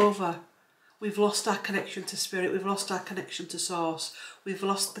handed it over. We've lost our connection to spirit. We've lost our connection to source. We've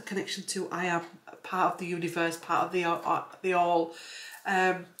lost the connection to I am part of the universe, part of the all.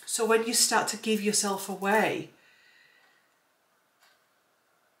 So when you start to give yourself away,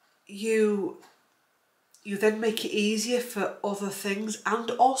 you then make it easier for other things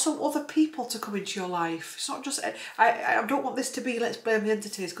and also other people to come into your life. It's not just, I don't want this to be let's blame the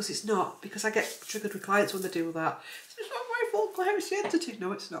entities, because it's not, because I get triggered with clients when they do that. It's not my fault, Claire, it's the entity.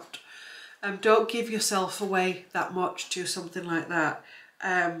 No, it's not. Don't give yourself away that much to something like that.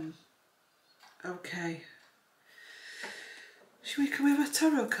 Okay. Should we come with a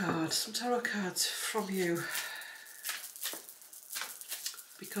tarot card? Some tarot cards from you.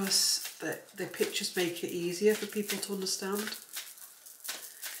 Because the pictures make it easier for people to understand.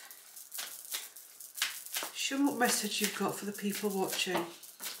 Show me what message you've got for the people watching.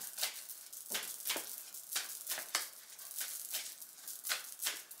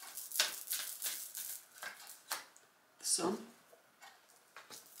 The Sun.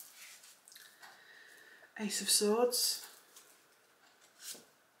 Ace of Swords.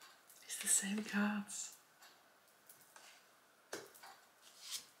 It's the same cards.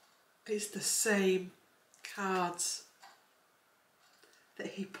 It's the same cards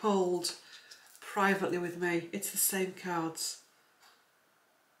that he pulled privately with me. It's the same cards.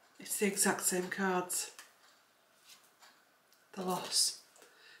 It's the exact same cards. The loss.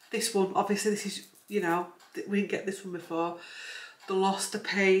 This one, obviously this is, you know, we didn't get this one before. The loss, the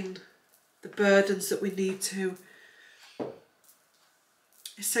pain, the burdens that we need to.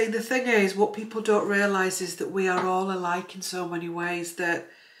 It's saying the thing is, what people don't realise is that we are all alike in so many ways, that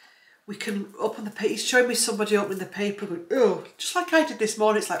we can open the paper. He's showing me somebody opening the paper going, oh, just like I did this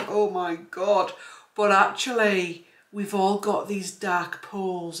morning. It's like, oh my God. But actually, we've all got these dark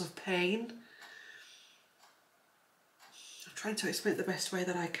pools of pain. I'm trying to explain it the best way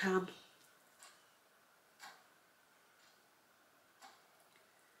that I can.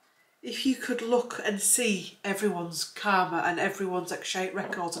 If you could look and see everyone's karma and everyone's Akshayat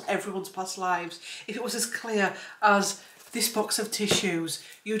records and everyone's past lives, if it was as clear as this box of tissues,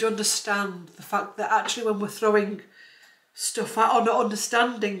 you'd understand the fact that actually when we're throwing stuff out or not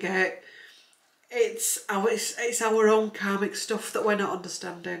understanding it, it's our own karmic stuff that we're not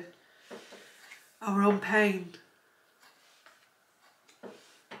understanding. Our own pain.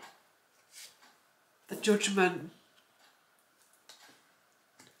 The judgment.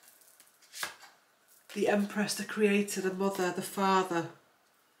 The Empress, the Creator, the Mother, the Father.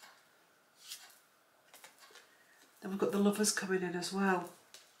 The And we've got the lovers coming in as well.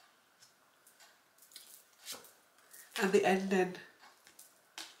 And the ending.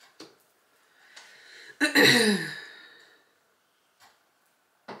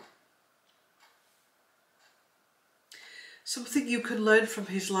 Something you can learn from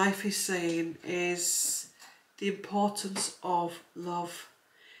his life, he's saying, is the importance of love.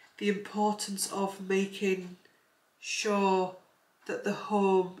 The importance of making sure that the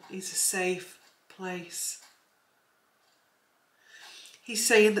home is a safe place. He's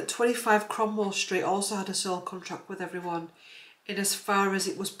saying that 25 Cromwell Street also had a sole contract with everyone, in as far as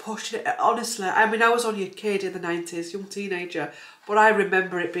it was pushed. Honestly, I mean, I was only a kid in the 90s, young teenager, but I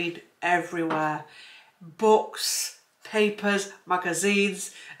remember it being everywhere. Books, papers,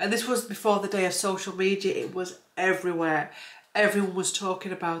 magazines, and this was before the day of social media. It was everywhere. Everyone was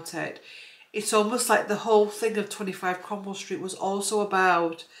talking about it. It's almost like the whole thing of 25 Cromwell Street was also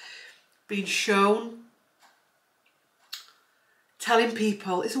about being shown, telling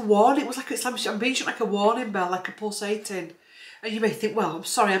people, it's a warning. It was like, I'm being shown like a warning bell, like a pulsating. And you may think, well, I'm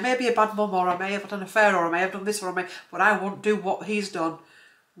sorry, I may be a bad mum, or I may have done an affair, or I may have done this, or but I won't do what he's done.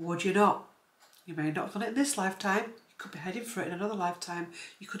 Would you not? You may not have done it in this lifetime. You could be heading for it in another lifetime.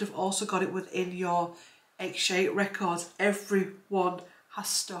 You could have also got it within your X-shaped records. Everyone has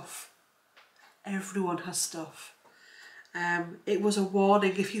stuff. Everyone has stuff. It was a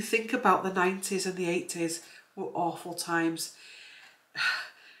warning. If you think about the 90s and the 80s, were awful times.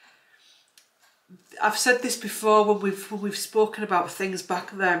 I've said this before when we've spoken about things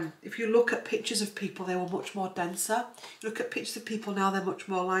back then. If you look at pictures of people, they were much more denser. You look at pictures of people now, they're much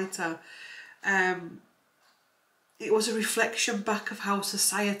more lighter. It was a reflection back of how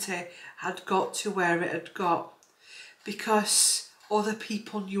society had got to where it had got, because other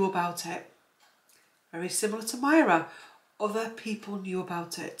people knew about it. Very similar to Myra. Other people knew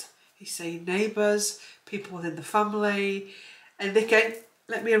about it. He's saying neighbours, people within the family. And again,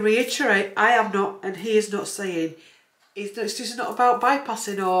 let me reiterate, I am not, and he is not saying, this is not about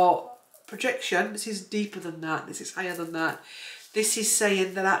bypassing or projection. This is deeper than that. This is higher than that. This is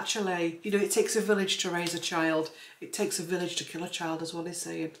saying that actually, you know, it takes a village to raise a child. It takes a village to kill a child, is what he's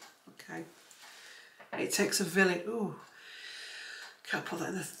saying. Okay. It takes a village. Ooh. Can't put that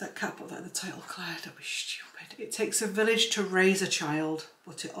in the title, Claire. That'd be stupid. It takes a village to raise a child,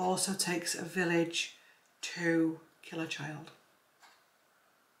 but it also takes a village to kill a child.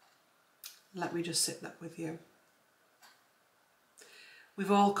 Let me just sit that with you.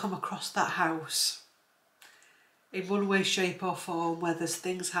 We've all come across that house in one way, shape or form where there's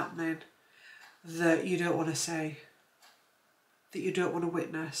things happening that you don't want to say, that you don't want to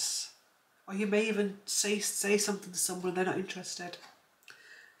witness, or you may even say something to someone and they're not interested.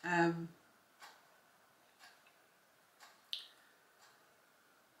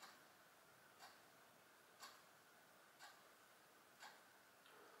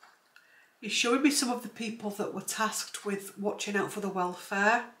 He's showing me some of the people that were tasked with watching out for the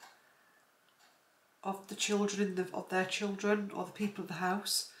welfare of the children, of their children, or the people of the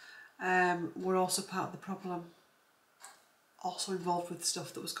house, were also part of the problem. Also involved with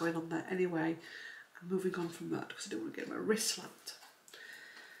stuff that was going on there. Anyway, I'm moving on from that because I don't want to get my wrist slapped.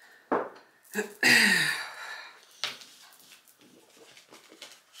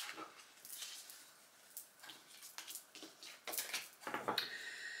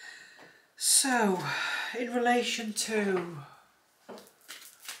 So, in relation to,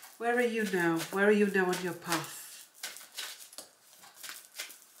 where are you now? Where are you now on your path?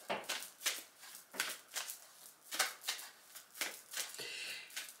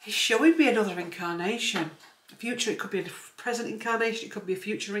 He's showing me another incarnation. A future, it could be a present incarnation, it could be a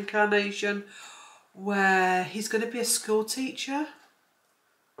future incarnation, where he's going to be a school teacher.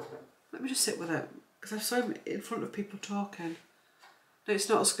 Let me just sit with it, because I saw him in front of people talking. No, it's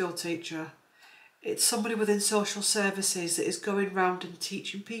not a school teacher. It's somebody within social services that is going round and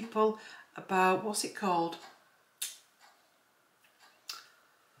teaching people about, what's it called?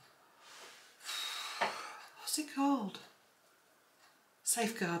 What's it called?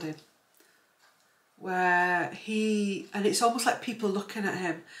 Safeguarding. Where and it's almost like people looking at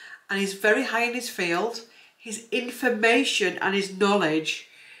him, and he's very high in his field. His information and his knowledge,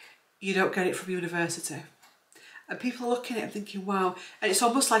 you don't get it from university. And people are looking at him thinking, wow. And it's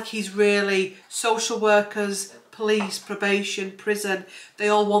almost like he's really, social workers, police, probation, prison, they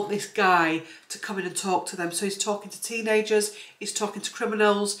all want this guy to come in and talk to them. So he's talking to teenagers, he's talking to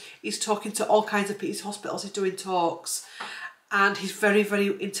criminals, he's talking to all kinds of people, he's hospitals, he's doing talks. And he's very,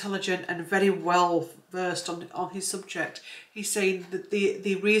 very intelligent and very well versed on his subject. He's saying that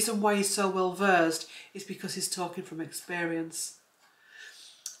the reason why he's so well versed is because he's talking from experience.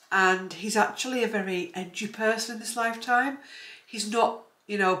 and he's actually a very edgy person in this lifetime. He's not,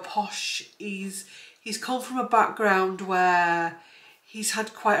 you know, posh. He's come from a background where he's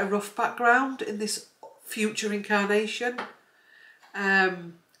had quite a rough background in this future incarnation,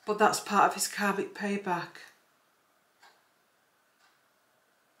 but that's part of his karmic payback.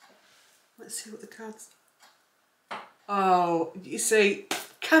 Let's see what the cards... Oh, you see,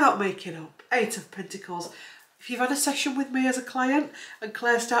 cannot make it up. 8 of Pentacles. If you've had a session with me as a client and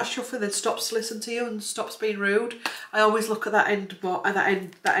Claire starts shuffling and stops to listen to you and stops being rude, I always look at that end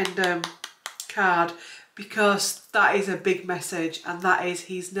card, because that is a big message, and that is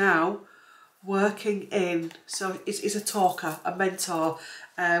he's now working in, so is a talker, a mentor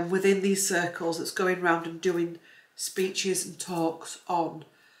within these circles that's going around and doing speeches and talks on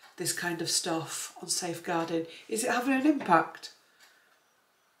this kind of stuff, on safeguarding. Is it having an impact?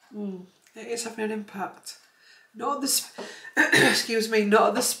 It is having an impact. Not at the excuse me, not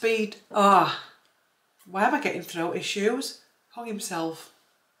at the speed. Why am I getting throat issues? Hung himself.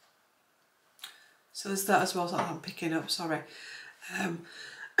 So there's that as well, so I'm picking up, sorry. God.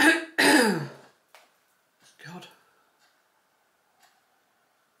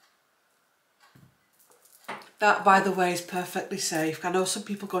 That, by the way, is perfectly safe. I know some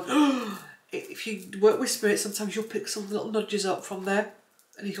people go, oh, if you work with spirit, sometimes you'll pick some little nudges up from there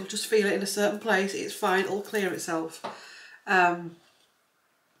and you'll just feel it in a certain place. It's fine, it'll clear itself.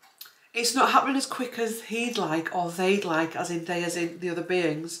 It's not happening as quick as he'd like or they'd like, as in they, as in the other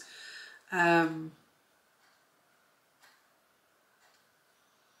beings.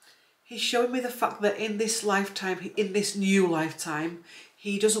 He's showing me the fact that in this lifetime, in this new lifetime,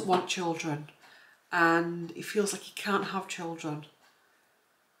 he doesn't want children. And he feels like he can't have children.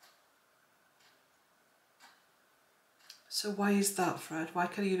 So why is that, Fred? Why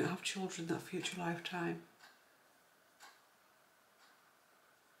can you not have children in that future lifetime?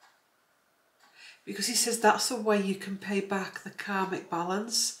 Because he says that's the way you can pay back the karmic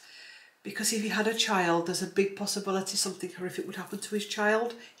balance. Because if he had a child, there's a big possibility something horrific would happen to his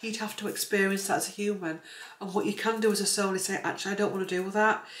child. He'd have to experience that as a human. And what you can do as a soul is say, actually, I don't want to do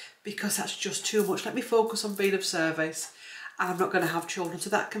that, because that's just too much. Let me focus on being of service, and I'm not going to have children. So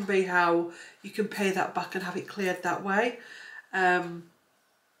that can be how you can pay that back and have it cleared that way.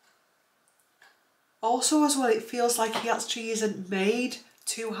 Also, as well, it feels like he actually isn't made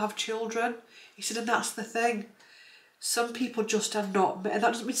to have children. He said, and that's the thing. Some people just are not, and that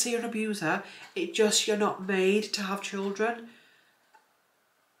doesn't mean say you're an abuser, it just, you're not made to have children.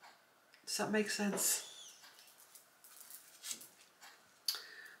 Does that make sense?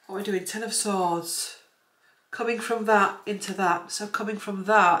 What are we doing? 10 of Swords. Coming from that into that. So coming from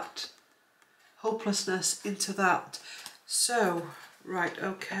that, hopelessness, into that. So, right,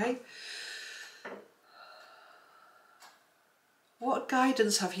 okay. What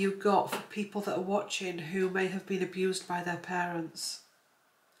guidance have you got for people that are watching who may have been abused by their parents,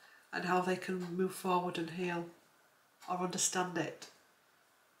 and how they can move forward and heal or understand it?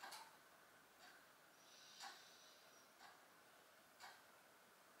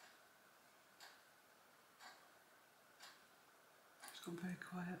 It's gone very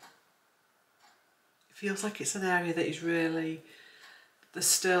quiet. It feels like it's an area that is really, there's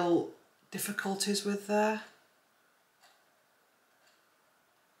still difficulties with there.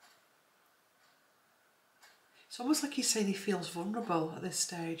 It's almost like he's saying he feels vulnerable at this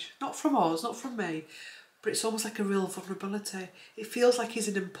stage. Not from us, not from me, but it's almost like a real vulnerability. It feels like he's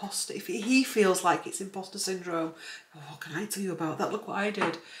an imposter. If he feels like it's imposter syndrome, oh, what can I tell you about that? Look what I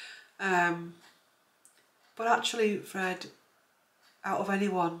did. But actually, Fred, out of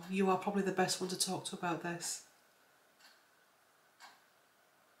anyone, you are probably the best one to talk to about this.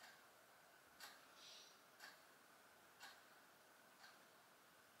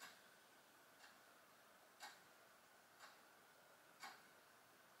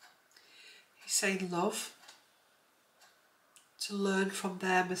 Saying love, to learn from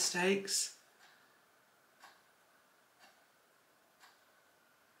their mistakes.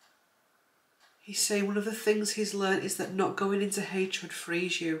 He's saying one of the things he's learned is that not going into hatred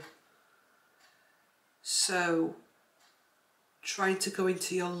frees you. So trying to go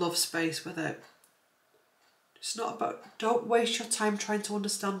into your love space with it. It's not about, don't waste your time trying to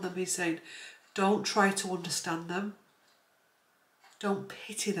understand them, he's saying. Don't try to understand them. Don't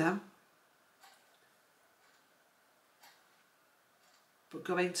pity them. But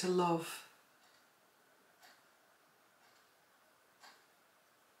going to love.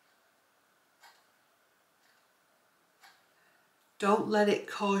 Don't let it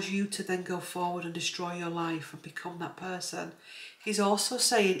cause you to then go forward and destroy your life and become that person. He's also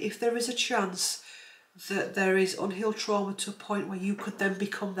saying if there is a chance that there is unhealed trauma to a point where you could then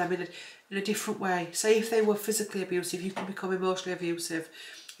become them in a different way. Say if they were physically abusive, you can become emotionally abusive.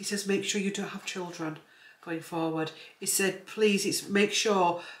 He says make sure you don't have children going forward. He said please make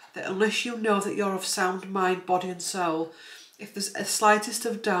sure that unless you know that you're of sound mind, body and soul, if there's a slightest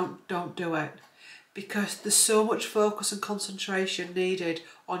of doubt, don't do it. Because there's so much focus and concentration needed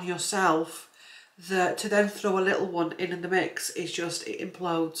on yourself that to then throw a little one in the mix is just, it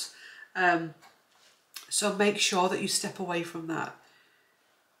implodes. So make sure that you step away from that.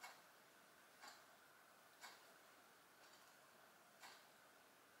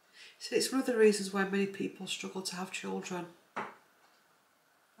 So it's one of the reasons why many people struggle to have children.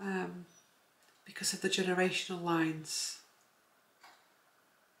 Because of the generational lines.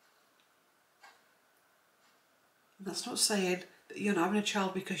 And that's not saying that you're not having a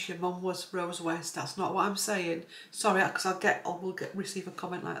child because your mum was Rose West. That's not what I'm saying. Sorry, because we'll receive a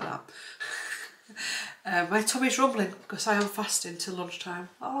comment like that. My tummy's rumbling because I am fasting till lunchtime.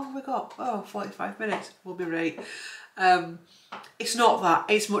 How long have we got? Oh, 45 minutes. We'll be right. It's not that.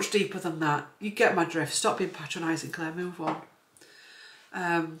 It's much deeper than that. You get my drift. Stop being patronising, Claire. Move on.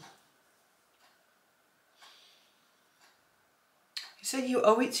 You say you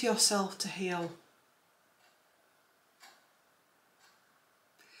owe it to yourself to heal.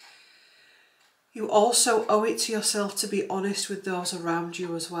 You also owe it to yourself to be honest with those around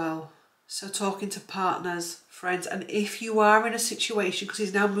you as well. So talking to partners, friends, and if you are in a situation, because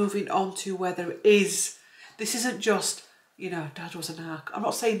he's now moving on to where there is, this isn't just, you know, Dad was a narc. I'm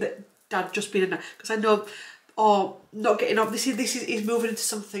not saying that Dad just being a narc, because I know, or not getting on, he's moving into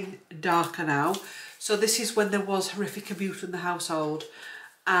something darker now. So this is when there was horrific abuse in the household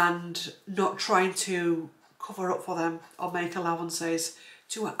and not trying to cover up for them or make allowances,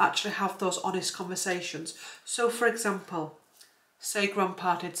 to actually have those honest conversations. So for example, say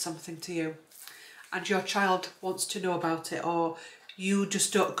Grandpa did something to you and your child wants to know about it, or you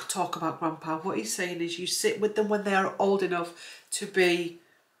just don't talk about Grandpa. What he's saying is you sit with them when they are old enough to be,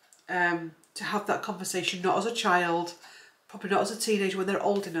 to have that conversation, not as a child, probably not as a teenager, when they're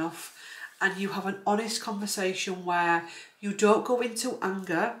old enough, and you have an honest conversation where you don't go into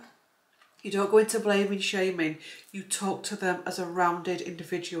anger, you don't go into blaming, shaming, you talk to them as a rounded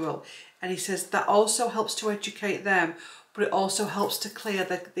individual. And he says that also helps to educate them, but it also helps to clear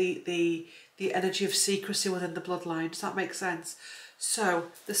the energy of secrecy within the bloodline. Does that make sense?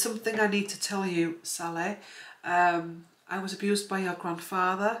 So there's something I need to tell you, Sally. I was abused by your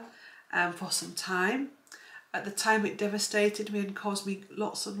grandfather for some time. At the time it devastated me and caused me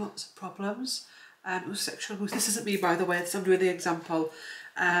lots and lots of problems. It was sexual abuse. This isn't me, by the way, I'm doing the example.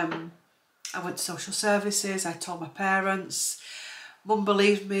 I went to social services, I told my parents. Mum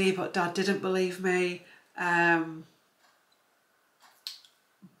believed me, but Dad didn't believe me.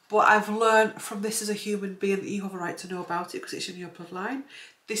 But I've learned from this as a human being that you have a right to know about it because it's in your bloodline.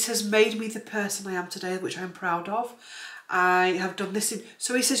 This has made me the person I am today, which I'm proud of. I have done this in,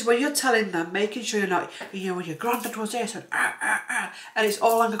 so he says when you're telling them, making sure you're not, you know, when your granddad was this and and it's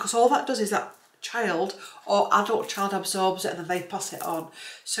all anger, because all that does is that child or adult child absorbs it and then they pass it on.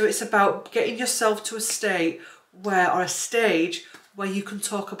 So it's about getting yourself to a state where, or a stage where you can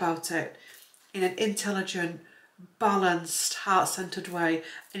talk about it in an intelligent, balanced, heart-centered way.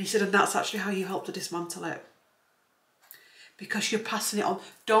 And he said, and that's actually how you help to dismantle it. Because you're passing it on.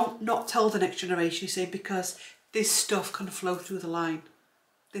 Don't not tell the next generation, you say, because this stuff can flow through the line.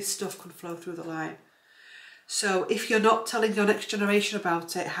 This stuff can flow through the line. So if you're not telling your next generation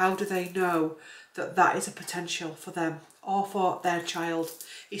about it, how do they know that that is a potential for them or for their child?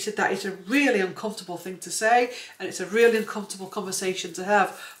 He said that is a really uncomfortable thing to say and it's a really uncomfortable conversation to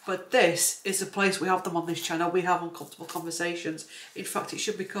have, but this is the place we have them on this channel. We have uncomfortable conversations. In fact, it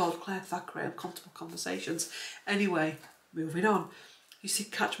should be called Claire Thackeray Uncomfortable Conversations. Anyway, moving on. You see,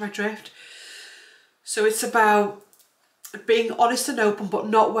 catch my drift? So it's about being honest and open, but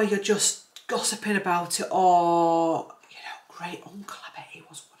not where you're just gossiping about it or, you know, great uncle, I bet he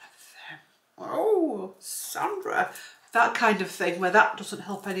was one of them. Oh, Sandra. That kind of thing where that doesn't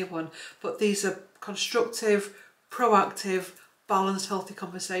help anyone. But these are constructive, proactive, balanced, healthy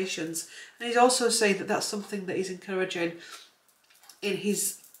conversations. And he's also saying that that's something that he's encouraging in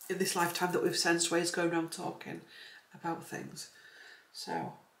this lifetime that we've sensed, where he's going around talking about things.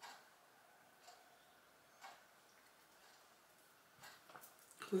 So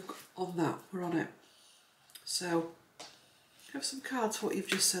on that, we're on it. So have some cards for what you've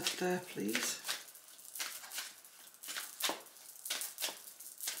just said there, please.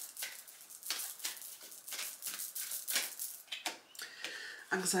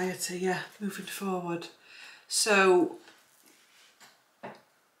 Anxiety, yeah, moving forward. So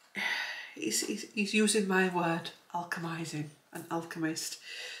he's using my word, alchemising, an alchemist.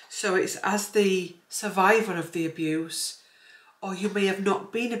 So it's as the survivor of the abuse, or you may have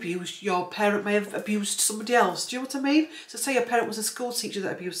not been abused, your parent may have abused somebody else. Do you know what I mean? So say your parent was a school teacher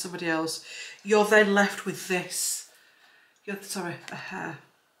that abused somebody else, you're then left with this. You're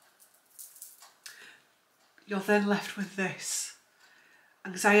then left with this.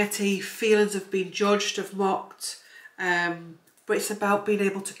 Anxiety, feelings of being judged, of mocked, but it's about being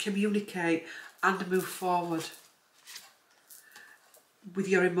able to communicate and move forward with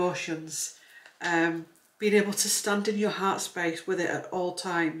your emotions. Being able to stand in your heart space with it at all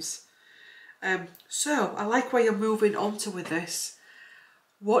times. So I like where you're moving on to with this.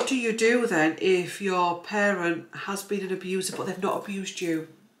 What do you do then if your parent has been an abuser but they've not abused you?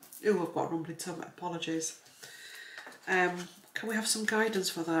 Oh, I've got a rumbling tongue, apologies. Can we have some guidance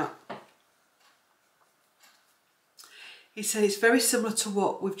for that? He said it's very similar to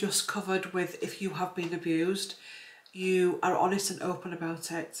what we've just covered with if you have been abused. You are honest and open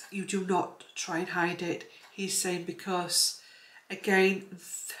about it. You do not try and hide it. He's saying because, again,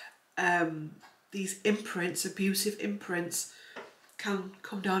 these imprints, abusive imprints, can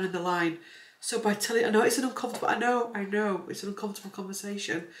come down in the line. So by telling, I know it's an uncomfortable, I know it's an uncomfortable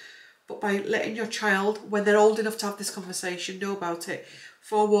conversation, but by letting your child, when they're old enough to have this conversation, know about it.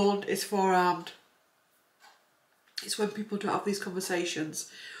 Forewarned is forearmed. It's when people don't have these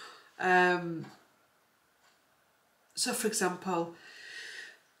conversations. So for example,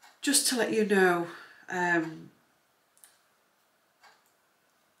 just to let you know,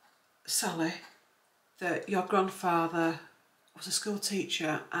 Sally, that your grandfather was a school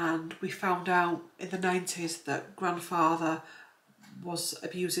teacher, and we found out in the 90s that grandfather was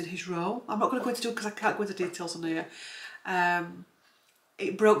abusing his role. I'm not going to go into it because I can't go into details on here.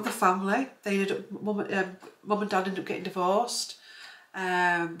 It broke the family. They ended up, mum and dad ended up getting divorced.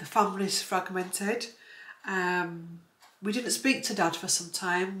 The family's fragmented. We didn't speak to dad for some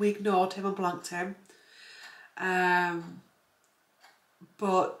time. We ignored him and blanked him.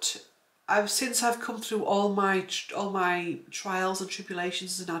 But since I've come through all my trials and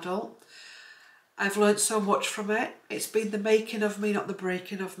tribulations as an adult, I've learned so much from it. It's been the making of me, not the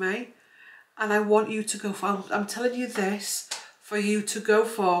breaking of me. And I want you to go I'm telling you this for you to go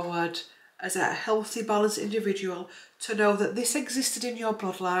forward as a healthy, balanced individual, to know that this existed in your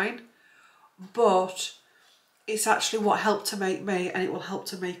bloodline, but it's actually what helped to make me, and it will help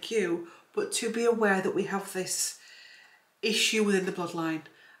to make you. But to be aware that we have this issue within the bloodline.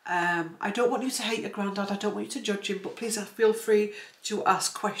 I don't want you to hate your granddad, I don't want you to judge him, but please feel free to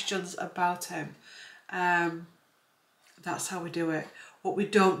ask questions about him. That's how we do it. What we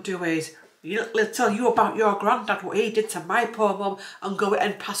don't do is, they'll tell you about your granddad, what he did to my poor mum, and go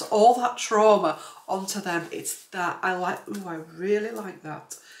and pass all that trauma onto them. It's that I really like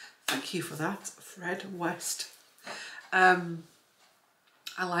that. Thank you for that, Fred West. I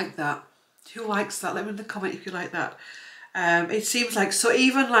like that. Who likes that? Let me know in the comment if you like that. It seems like, so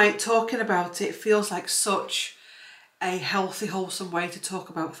even like talking about it feels like such a healthy, wholesome way to talk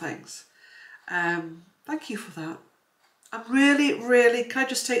about things. Thank you for that. I'm really, can I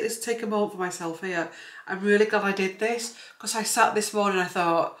just take a moment for myself here? I'm really glad I did this, because I sat this morning and I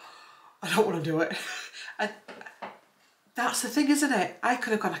thought, I don't want to do it. That's the thing, isn't it? I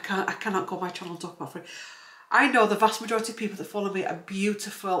could have gone, I cannot go on my channel and talk about it. I know the vast majority of people that follow me are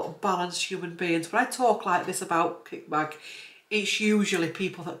beautiful, balanced human beings. When I talk like this about kickback, it's usually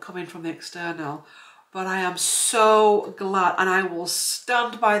people that come in from the external. But I am so glad, and I will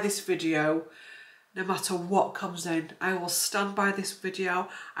stand by this video no matter what comes in. I will stand by this video,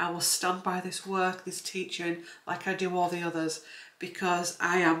 I will stand by this work, this teaching, like I do all the others, because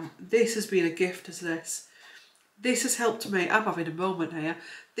this has been a gift as this. This has helped me, I'm having a moment here,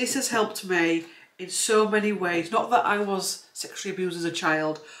 this has helped me in so many ways. Not that I was sexually abused as a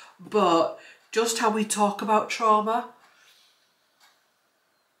child, but just how we talk about trauma,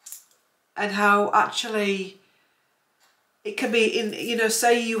 and how actually it can be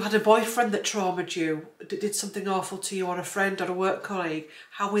say you had a boyfriend that traumatized you, did something awful to you, or a friend or a work colleague,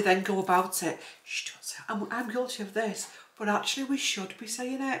 how we then go about it. I'm guilty of this, but actually we should be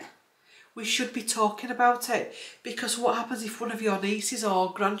saying it. We should be talking about it, because what happens if one of your nieces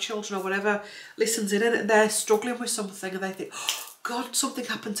or grandchildren or whatever listens in and they're struggling with something and they think, oh, God, something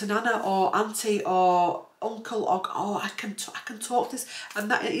happened to Nana or Auntie or Uncle, or oh, I can talk this.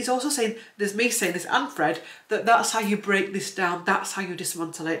 And that he's also saying, there's me saying this, and Fred, that's how you break this down, that's how you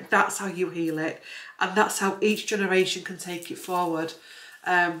dismantle it, that's how you heal it, and that's how each generation can take it forward.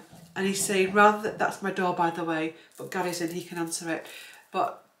 And he's saying, that's my door, by the way, but Gary's in, he can answer it.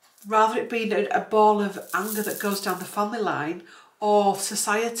 But rather it being a ball of anger that goes down the family line, or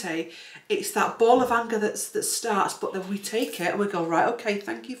society. It's that ball of anger that starts, but then we take it and we go, right, okay,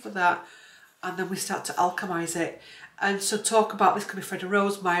 thank you for that. And then we start to alchemise it. And so talk about, this could be Fred and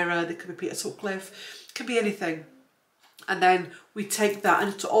Rose, Myra, it could be Peter Sutcliffe, it could be anything. And then we take that,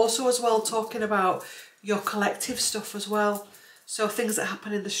 and also as well talking about your collective stuff as well. So things that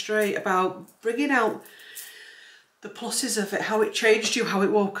happen in the street, about bringing out the pluses of it, how it changed you, how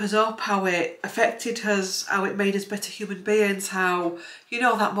it woke us up, how it affected us, how it made us better human beings, how, you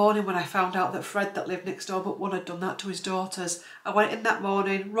know, that morning when I found out that Fred that lived next door but one had done that to his daughters, I went in that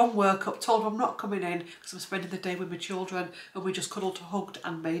morning, run work up, told him I'm not coming in because I'm spending the day with my children, and we just cuddled, hugged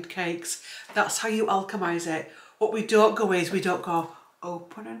and made cakes. That's how you alchemise it. What we don't go is, we don't go,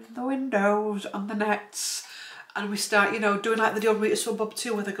 opening the windows and the nets, and we start, you know, doing like the do on Rita Swinbob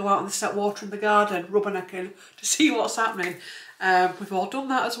too, where they go out and they start watering the garden, rubbernecking to see what's happening. We've all done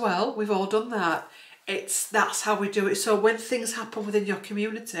that as well. We've all done that. That's how we do it. So when things happen within your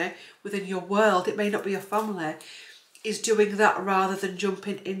community, within your world, it may not be your family, is doing that rather than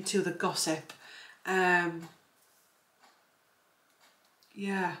jumping into the gossip. Yeah.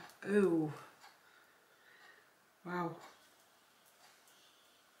 Ooh. Wow.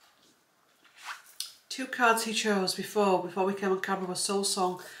 2 cards he chose before we came on camera were Soul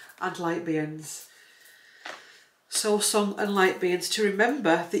Song and Light Beings. Soul Song and Light Beings, to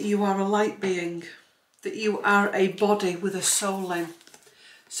remember that you are a light being, that you are a body with a soul in.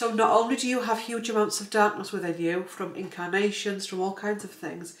 So not only do you have huge amounts of darkness within you, from incarnations, from all kinds of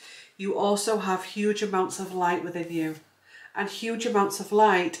things, you also have huge amounts of light within you, and huge amounts of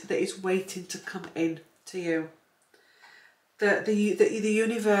light that is waiting to come in to you. The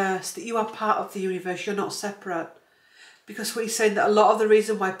universe, that you are part of the universe, you're not separate. Because what he's saying, that a lot of the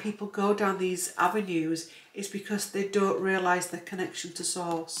reason why people go down these avenues is because they don't realise their connection to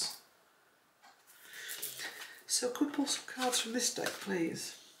source. So could we pull some cards from this deck,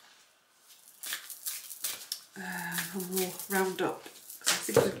 please? And we'll round up. I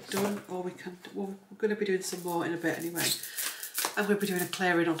think we've done, or we're going to be doing some more in a bit anyway. I'm going to be doing a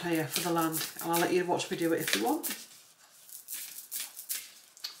clearing on here for the land, and I'll let you watch me do it if you want.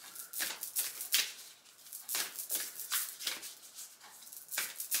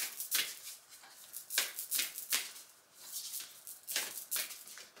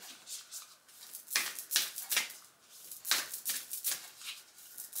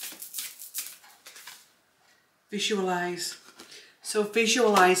 Visualise. So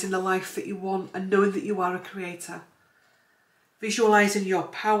visualising the life that you want and knowing that you are a creator. Visualising your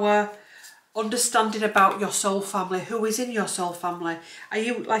power, understanding about your soul family. Who is in your soul family? Are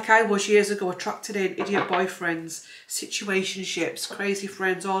you, like I was years ago, attracted in idiot boyfriends, situationships, crazy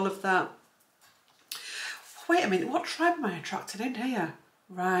friends, all of that? Wait a minute, what tribe am I attracted in here?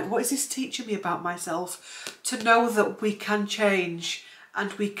 Right, what is this teaching me about myself? To know that we can change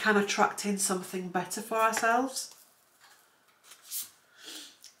and we can attract in something better for ourselves.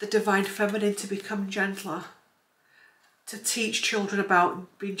 The divine feminine, to become gentler. To teach children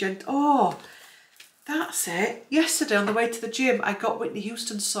about being gentle. Oh, that's it. Yesterday on the way to the gym, I got Whitney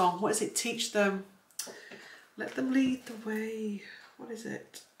Houston's song. What is it? Teach them. Let them lead the way. What is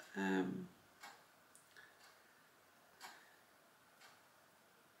it?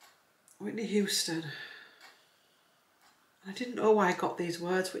 Whitney Houston. I didn't know why I got these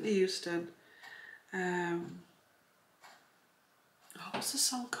words. Whitney Houston. Oh, what's the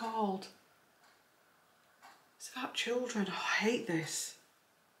song called? It's about children. Oh, I hate this.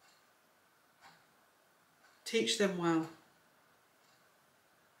 Teach them well.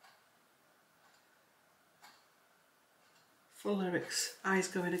 Full lyrics. Eyes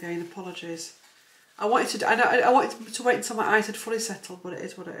going again. Apologies. I wanted to wait until my eyes had fully settled, but it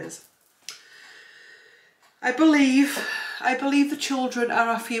is what it is. I believe the children are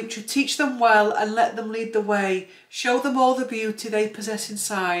our future. Teach them well and let them lead the way. Show them all the beauty they possess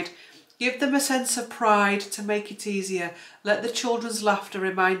inside. Give them a sense of pride to make it easier. Let the children's laughter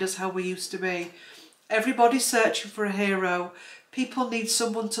remind us how we used to be. Everybody's searching for a hero. People need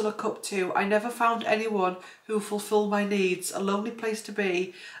someone to look up to. I never found anyone who fulfilled my needs. A lonely place to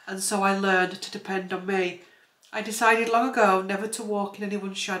be, and so I learned to depend on me. I decided long ago never to walk in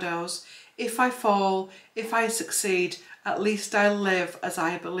anyone's shadows. If I fall, if I succeed, at least I'll live as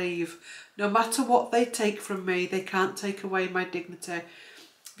I believe. No matter what they take from me, they can't take away my dignity.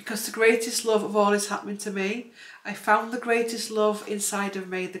 Because the greatest love of all is happening to me. I found the greatest love inside of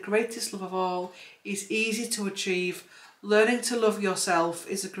me. The greatest love of all is easy to achieve. Learning to love yourself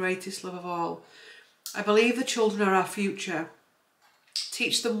is the greatest love of all. I believe the children are our future.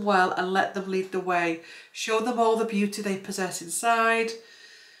 Teach them well and let them lead the way. Show them all the beauty they possess inside.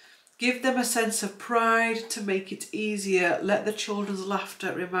 Give them a sense of pride to make it easier. Let the children's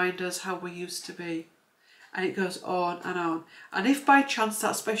laughter remind us how we used to be. And it goes on and on. And if by chance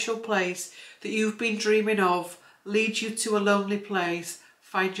that special place that you've been dreaming of leads you to a lonely place,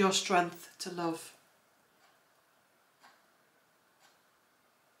 find your strength to love.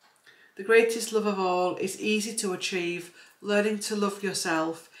 The greatest love of all is easy to achieve. Learning to love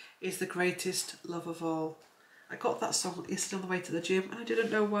yourself is the greatest love of all. I got that song yesterday on the way to the gym and I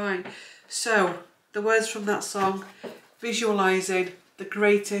didn't know why. So, the words from that song, visualising the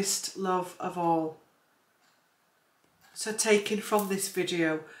greatest love of all. So taken from this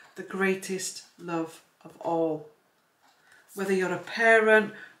video, the greatest love of all. Whether you're a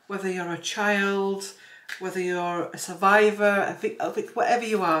parent, whether you're a child, whether you're a survivor, whatever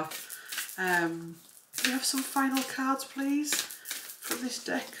you are. Can we have some final cards, please, from this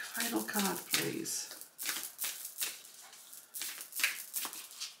deck? Final card, please.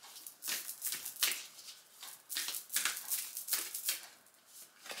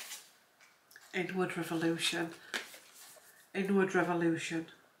 Inward revolution. Inward revolution.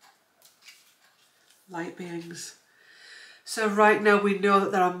 Light beings. So right now we know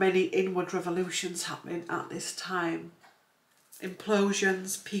that there are many inward revolutions happening at this time.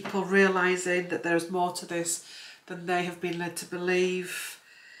 Implosions, people realising that there's more to this than they have been led to believe.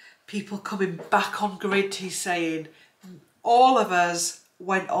 People coming back on grid, he's saying. All of us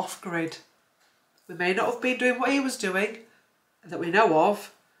went off grid. We may not have been doing what he was doing, that we know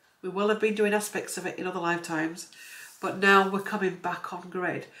of. We will have been doing aspects of it in other lifetimes. But now we're coming back on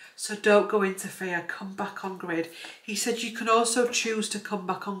grid. So don't go into fear, come back on grid. He said you can also choose to come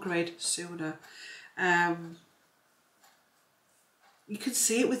back on grid sooner. You can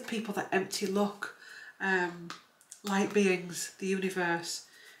see it with people that empty look. Light beings, the universe.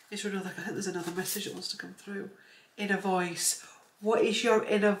 Is there another, I think there's another message that wants to come through. Inner voice. What is your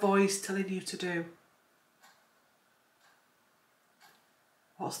inner voice telling you to do?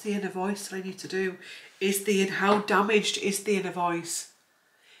 What's the inner voice telling you to do? How damaged is the inner voice?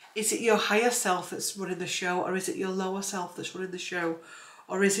 Is it your higher self that's running the show, or is it your lower self that's running the show?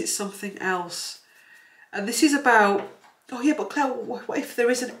 Or is it something else? And this is about, oh yeah, but Claire, what if there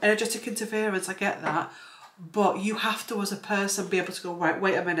is an energetic interference? I get that. But you have to, as a person, be able to go, right,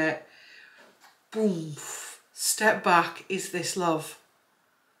 wait a minute. Boom. Step back. Is this love?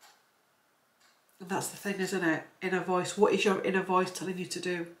 And that's the thing, isn't it? Inner voice. What is your inner voice telling you to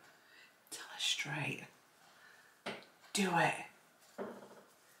do? Tell her straight. Do it.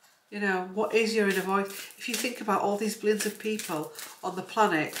 You know, what is your inner voice? If you think about all these billions of people on the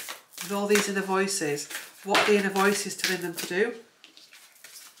planet with all these inner voices, what the inner voice is telling them to do.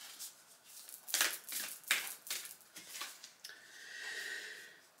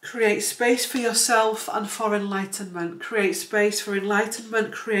 Create space for yourself and for enlightenment. Create space for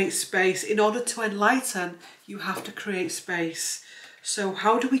enlightenment. Create space. In order to enlighten, you have to create space. So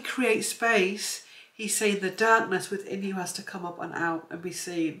how do we create space? He's saying the darkness within you has to come up and out and be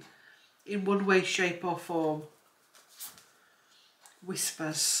seen in one way, shape or form.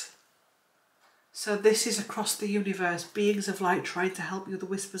 Whispers. So this is across the universe. Beings of light trying to help you. The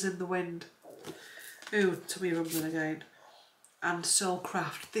whispers in the wind. Ooh, tummy rumbling again. And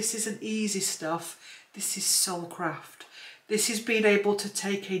soulcraft. This isn't easy stuff. This is soulcraft. This is being able to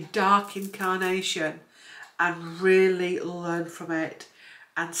take a dark incarnation and really learn from it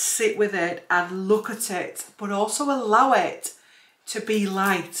and sit with it and look at it, but also allow it to be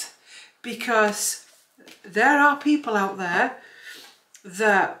light, because there are people out there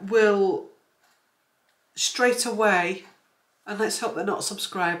that will straight away, and let's hope they're not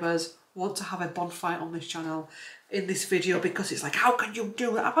subscribers, want to have a bonfire on this channel in this video, because it's like, how can you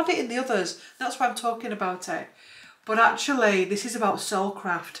do that? I've had it in the others, that's why I'm talking about it. But actually, this is about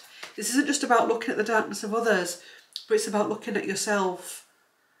soulcraft. This isn't just about looking at the darkness of others, but it's about looking at yourself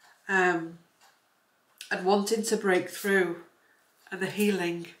and wanting to break through, and the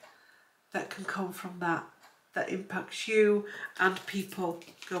healing that can come from that, that impacts you and people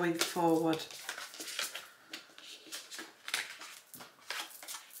going forward.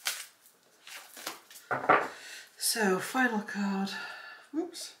 So, final card.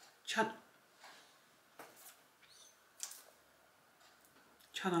 Whoops.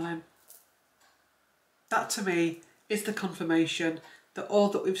 Channeling. That to me is the confirmation that all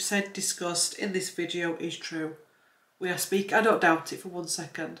that we've said, discussed in this video is true. We are speaking, I don't doubt it for 1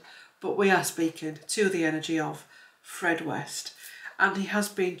 second, but we are speaking to the energy of Fred West. And he has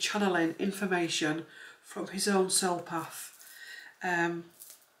been channeling information from his own soul path.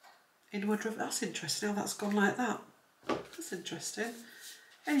 Inward, that's interesting how that's gone like that. That's interesting.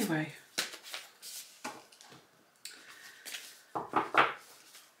 Anyway.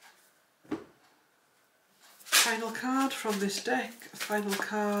 final card from this deck, final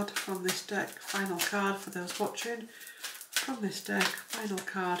card from this deck, final card for those watching from this deck, final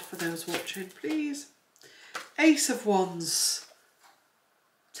card for those watching, please. Ace of Wands,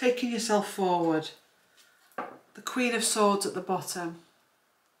 taking yourself forward. The Queen of Swords at the bottom,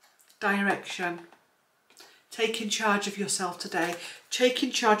 direction. Taking charge of yourself today,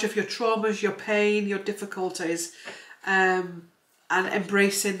 taking charge of your traumas, your pain, your difficulties, and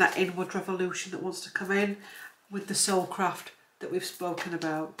embracing that inward revolution that wants to come in with the soul craft that we've spoken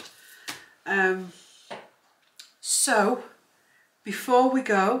about. So, before we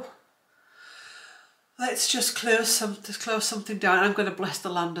go, let's just close something down. I'm going to bless the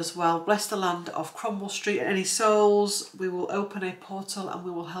land as well. Bless the land of Cromwell Street and any souls. We will open a portal and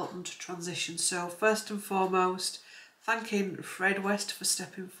we will help them to transition. So first and foremost, thanking Fred West for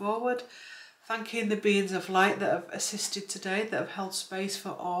stepping forward. Thanking the beings of light that have assisted today, that have held space for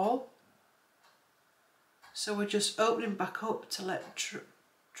all. So we're just opening back up to let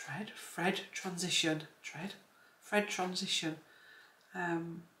Fred transition.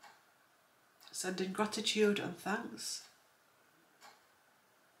 Sending gratitude and thanks.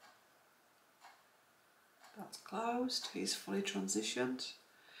 That's closed. He's fully transitioned.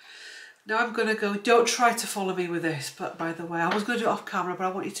 Now I'm going to go, don't try to follow me with this, but by the way, I was going to do it off camera, but I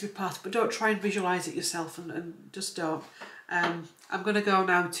want you to be part of it, but don't try and visualise it yourself and just don't. I'm going to go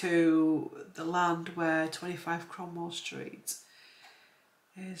now to the land where 25 Cromwell Street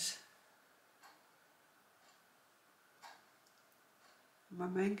is. My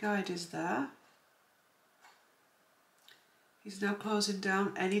main guide is there. He's now closing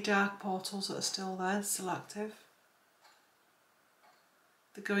down any dark portals that are still there, still active.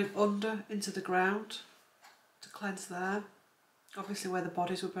 They're going under into the ground to cleanse there, obviously where the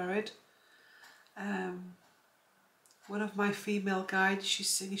bodies were buried. One of my female guides, she's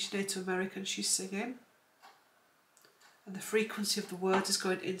singing, she's Native American, she's singing. And the frequency of the words is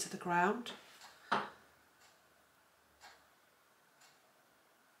going into the ground.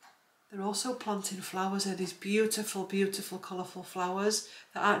 They're also planting flowers. They're these beautiful, beautiful, colourful flowers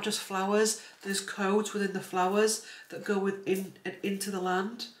that aren't just flowers. There's codes within the flowers that go within and into the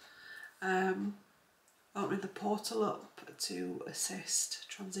land. Opening the portal up to assist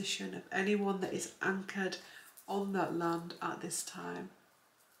transition of anyone that is anchored on that land at this time.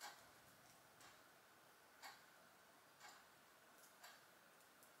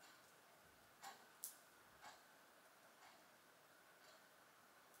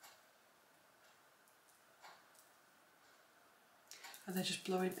 And they're just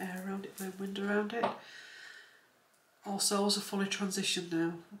blowing air around it, blowing wind around it. All souls are fully transitioned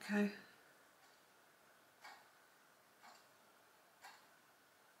now, okay?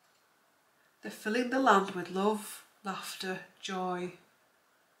 They're filling the land with love, laughter, joy,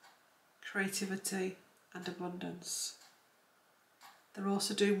 creativity and abundance. They're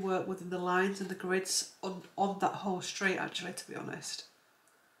also doing work within the lines and the grids on that whole street, actually, to be honest.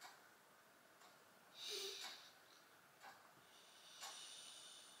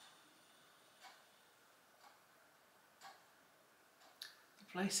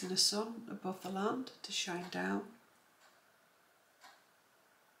 Placing a sun above the land to shine down.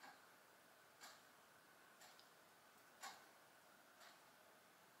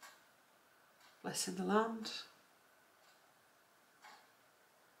 Blessing the land.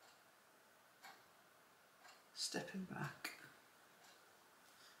 Stepping back.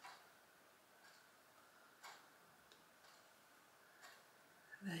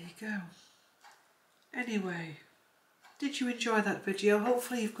 There you go. Anyway. Did you enjoy that video?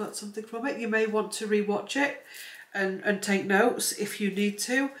 Hopefully you've got something from it. You may want to rewatch it and take notes if you need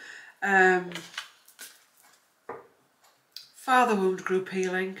to. Father Wound Group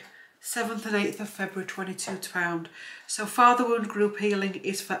Healing, 7th and 8th of February, £22. So Father Wound Group Healing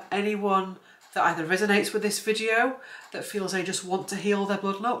is for anyone that either resonates with this video, that feels they just want to heal their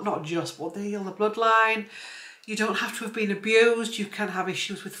bloodline, not just want to heal the bloodline. You don't have to have been abused. You can have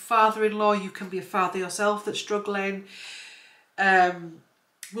issues with father-in-law. You can be a father yourself that's struggling.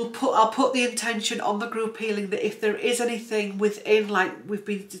 I'll put the intention on the group healing that if there is anything within, like we've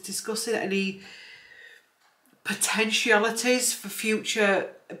been discussing, any potentialities for future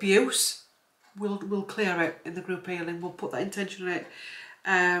abuse, we'll clear it in the group healing. We'll put that intention on it.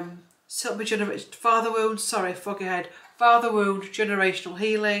 Father wound, foggy head. Father wound, generational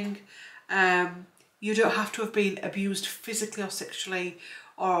healing. You don't have to have been abused physically or sexually,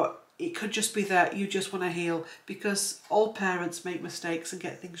 or it could just be that you just want to heal, because all parents make mistakes and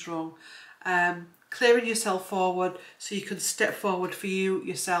get things wrong. Clearing yourself forward so you can step forward for you,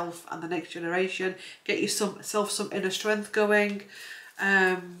 yourself and the next generation. Get yourself some inner strength going.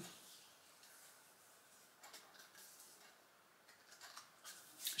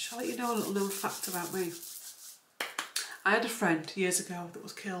 Shall I let you know a little known fact about me? I had a friend years ago that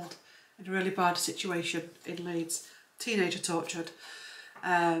was killed in a really bad situation in Leeds, teenager tortured.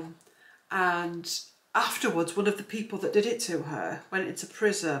 And afterwards, one of the people that did it to her went into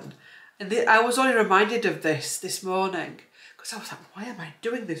prison. And I was only reminded of this morning because I was like, why am I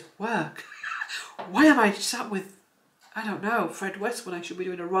doing this work? Why am I sat with, I don't know, Fred West when I should be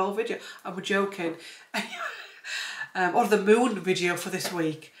doing a royal video? I'm joking. Or the moon video for this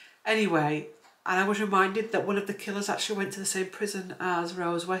week. Anyway, and I was reminded that one of the killers actually went to the same prison as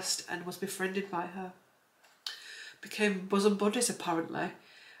Rose West and was befriended by her. Became bosom buddies apparently.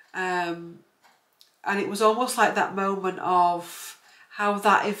 And it was almost like that moment of how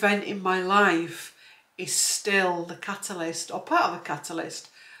that event in my life is still the catalyst, or part of the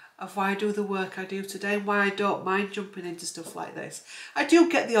catalyst, of why I do the work I do today and why I don't mind jumping into stuff like this. I do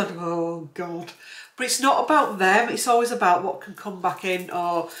get the odd, oh God, but it's not about them, it's always about what can come back in,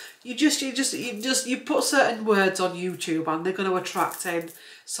 or you put certain words on YouTube and they're going to attract in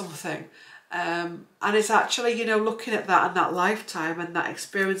something. And it's actually, you know, looking at that and that lifetime and that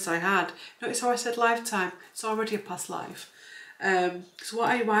experience I had. Notice how I said lifetime, it's already a past life. It's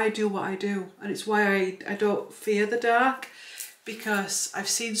why I do what I do, and it's why I don't fear the dark, because I've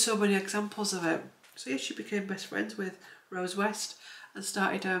seen so many examples of it. So yeah, she became best friends with Rose West and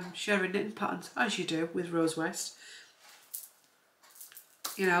started sharing knitting patterns, as you do with Rose West.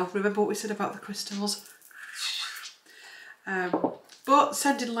 You know, remember what we said about the crystals? But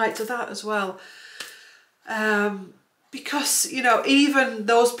sending light to that as well. Because, you know, even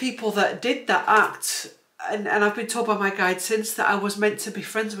those people that did that act, and I've been told by my guide since that I was meant to be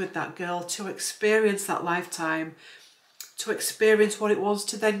friends with that girl to experience that lifetime, to experience what it was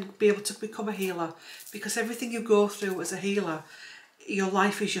to then be able to become a healer. Because everything you go through as a healer, your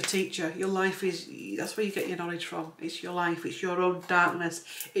life is your teacher. Your life is, that's where you get your knowledge from. It's your life, it's your own darkness,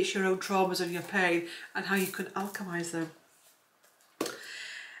 it's your own traumas and your pain, and how you can alchemize them.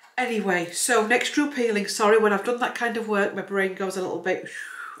 Anyway, so next group healing. Sorry, when I've done that kind of work, my brain goes a little bit,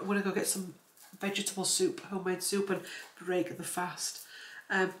 I'm going to go get some vegetable soup, homemade soup, and break the fast.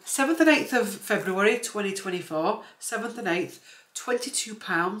 7th and 8th of February 2024, 7th and 8th,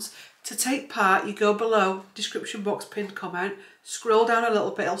 £22. To take part, you go below, description box, pinned comment, scroll down a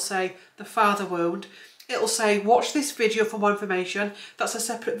little bit, it'll say the father wound. It'll say watch this video for more information. That's a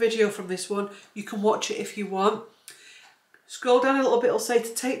separate video from this one. You can watch it if you want. Scroll down a little bit, it'll say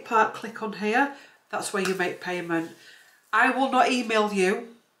to take part, click on here. That's where you make payment. I will not email you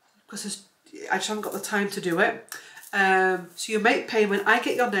because I just haven't got the time to do it. So you make payment, I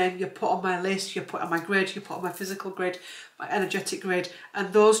get your name, you put on my list, you put on my grid, you put on my physical grid, my energetic grid,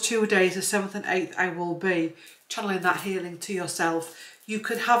 and those 2 days, the 7th and 8th, I will be channeling that healing to yourself. You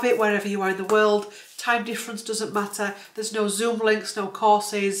can have it wherever you are in the world, time difference doesn't matter, there's no Zoom links, no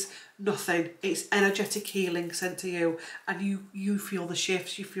courses, nothing. It's energetic healing sent to you, and you feel the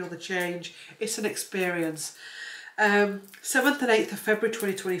shifts, you feel the change. It's an experience. 7th and 8th of February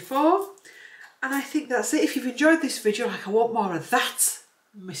 2024. And I think that's it. If you've enjoyed this video, like I want more of that,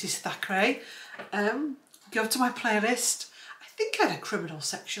 Mrs. Thackeray, go to my playlist. I think I had a criminal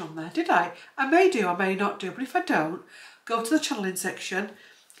section on there, did I? I may do, I may not do, but if I don't, go to the channeling section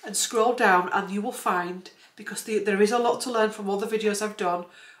and scroll down and you will find, because there is a lot to learn from all the videos I've done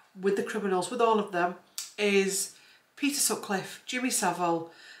with the criminals, with all of them, is Peter Sutcliffe, Jimmy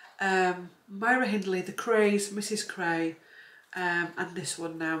Savile, Myra Hindley, the Crays, Mrs. Cray, and this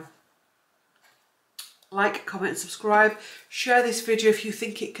one now. Like, comment and subscribe. Share this video if you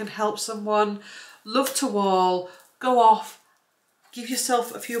think it can help someone. Love to all. Go off. Give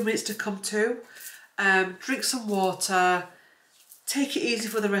yourself a few minutes to come to. Drink some water. Take it easy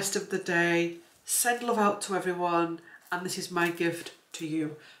for the rest of the day. Send love out to everyone. And this is my gift to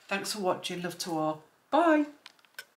you. Thanks for watching. Love to all. Bye.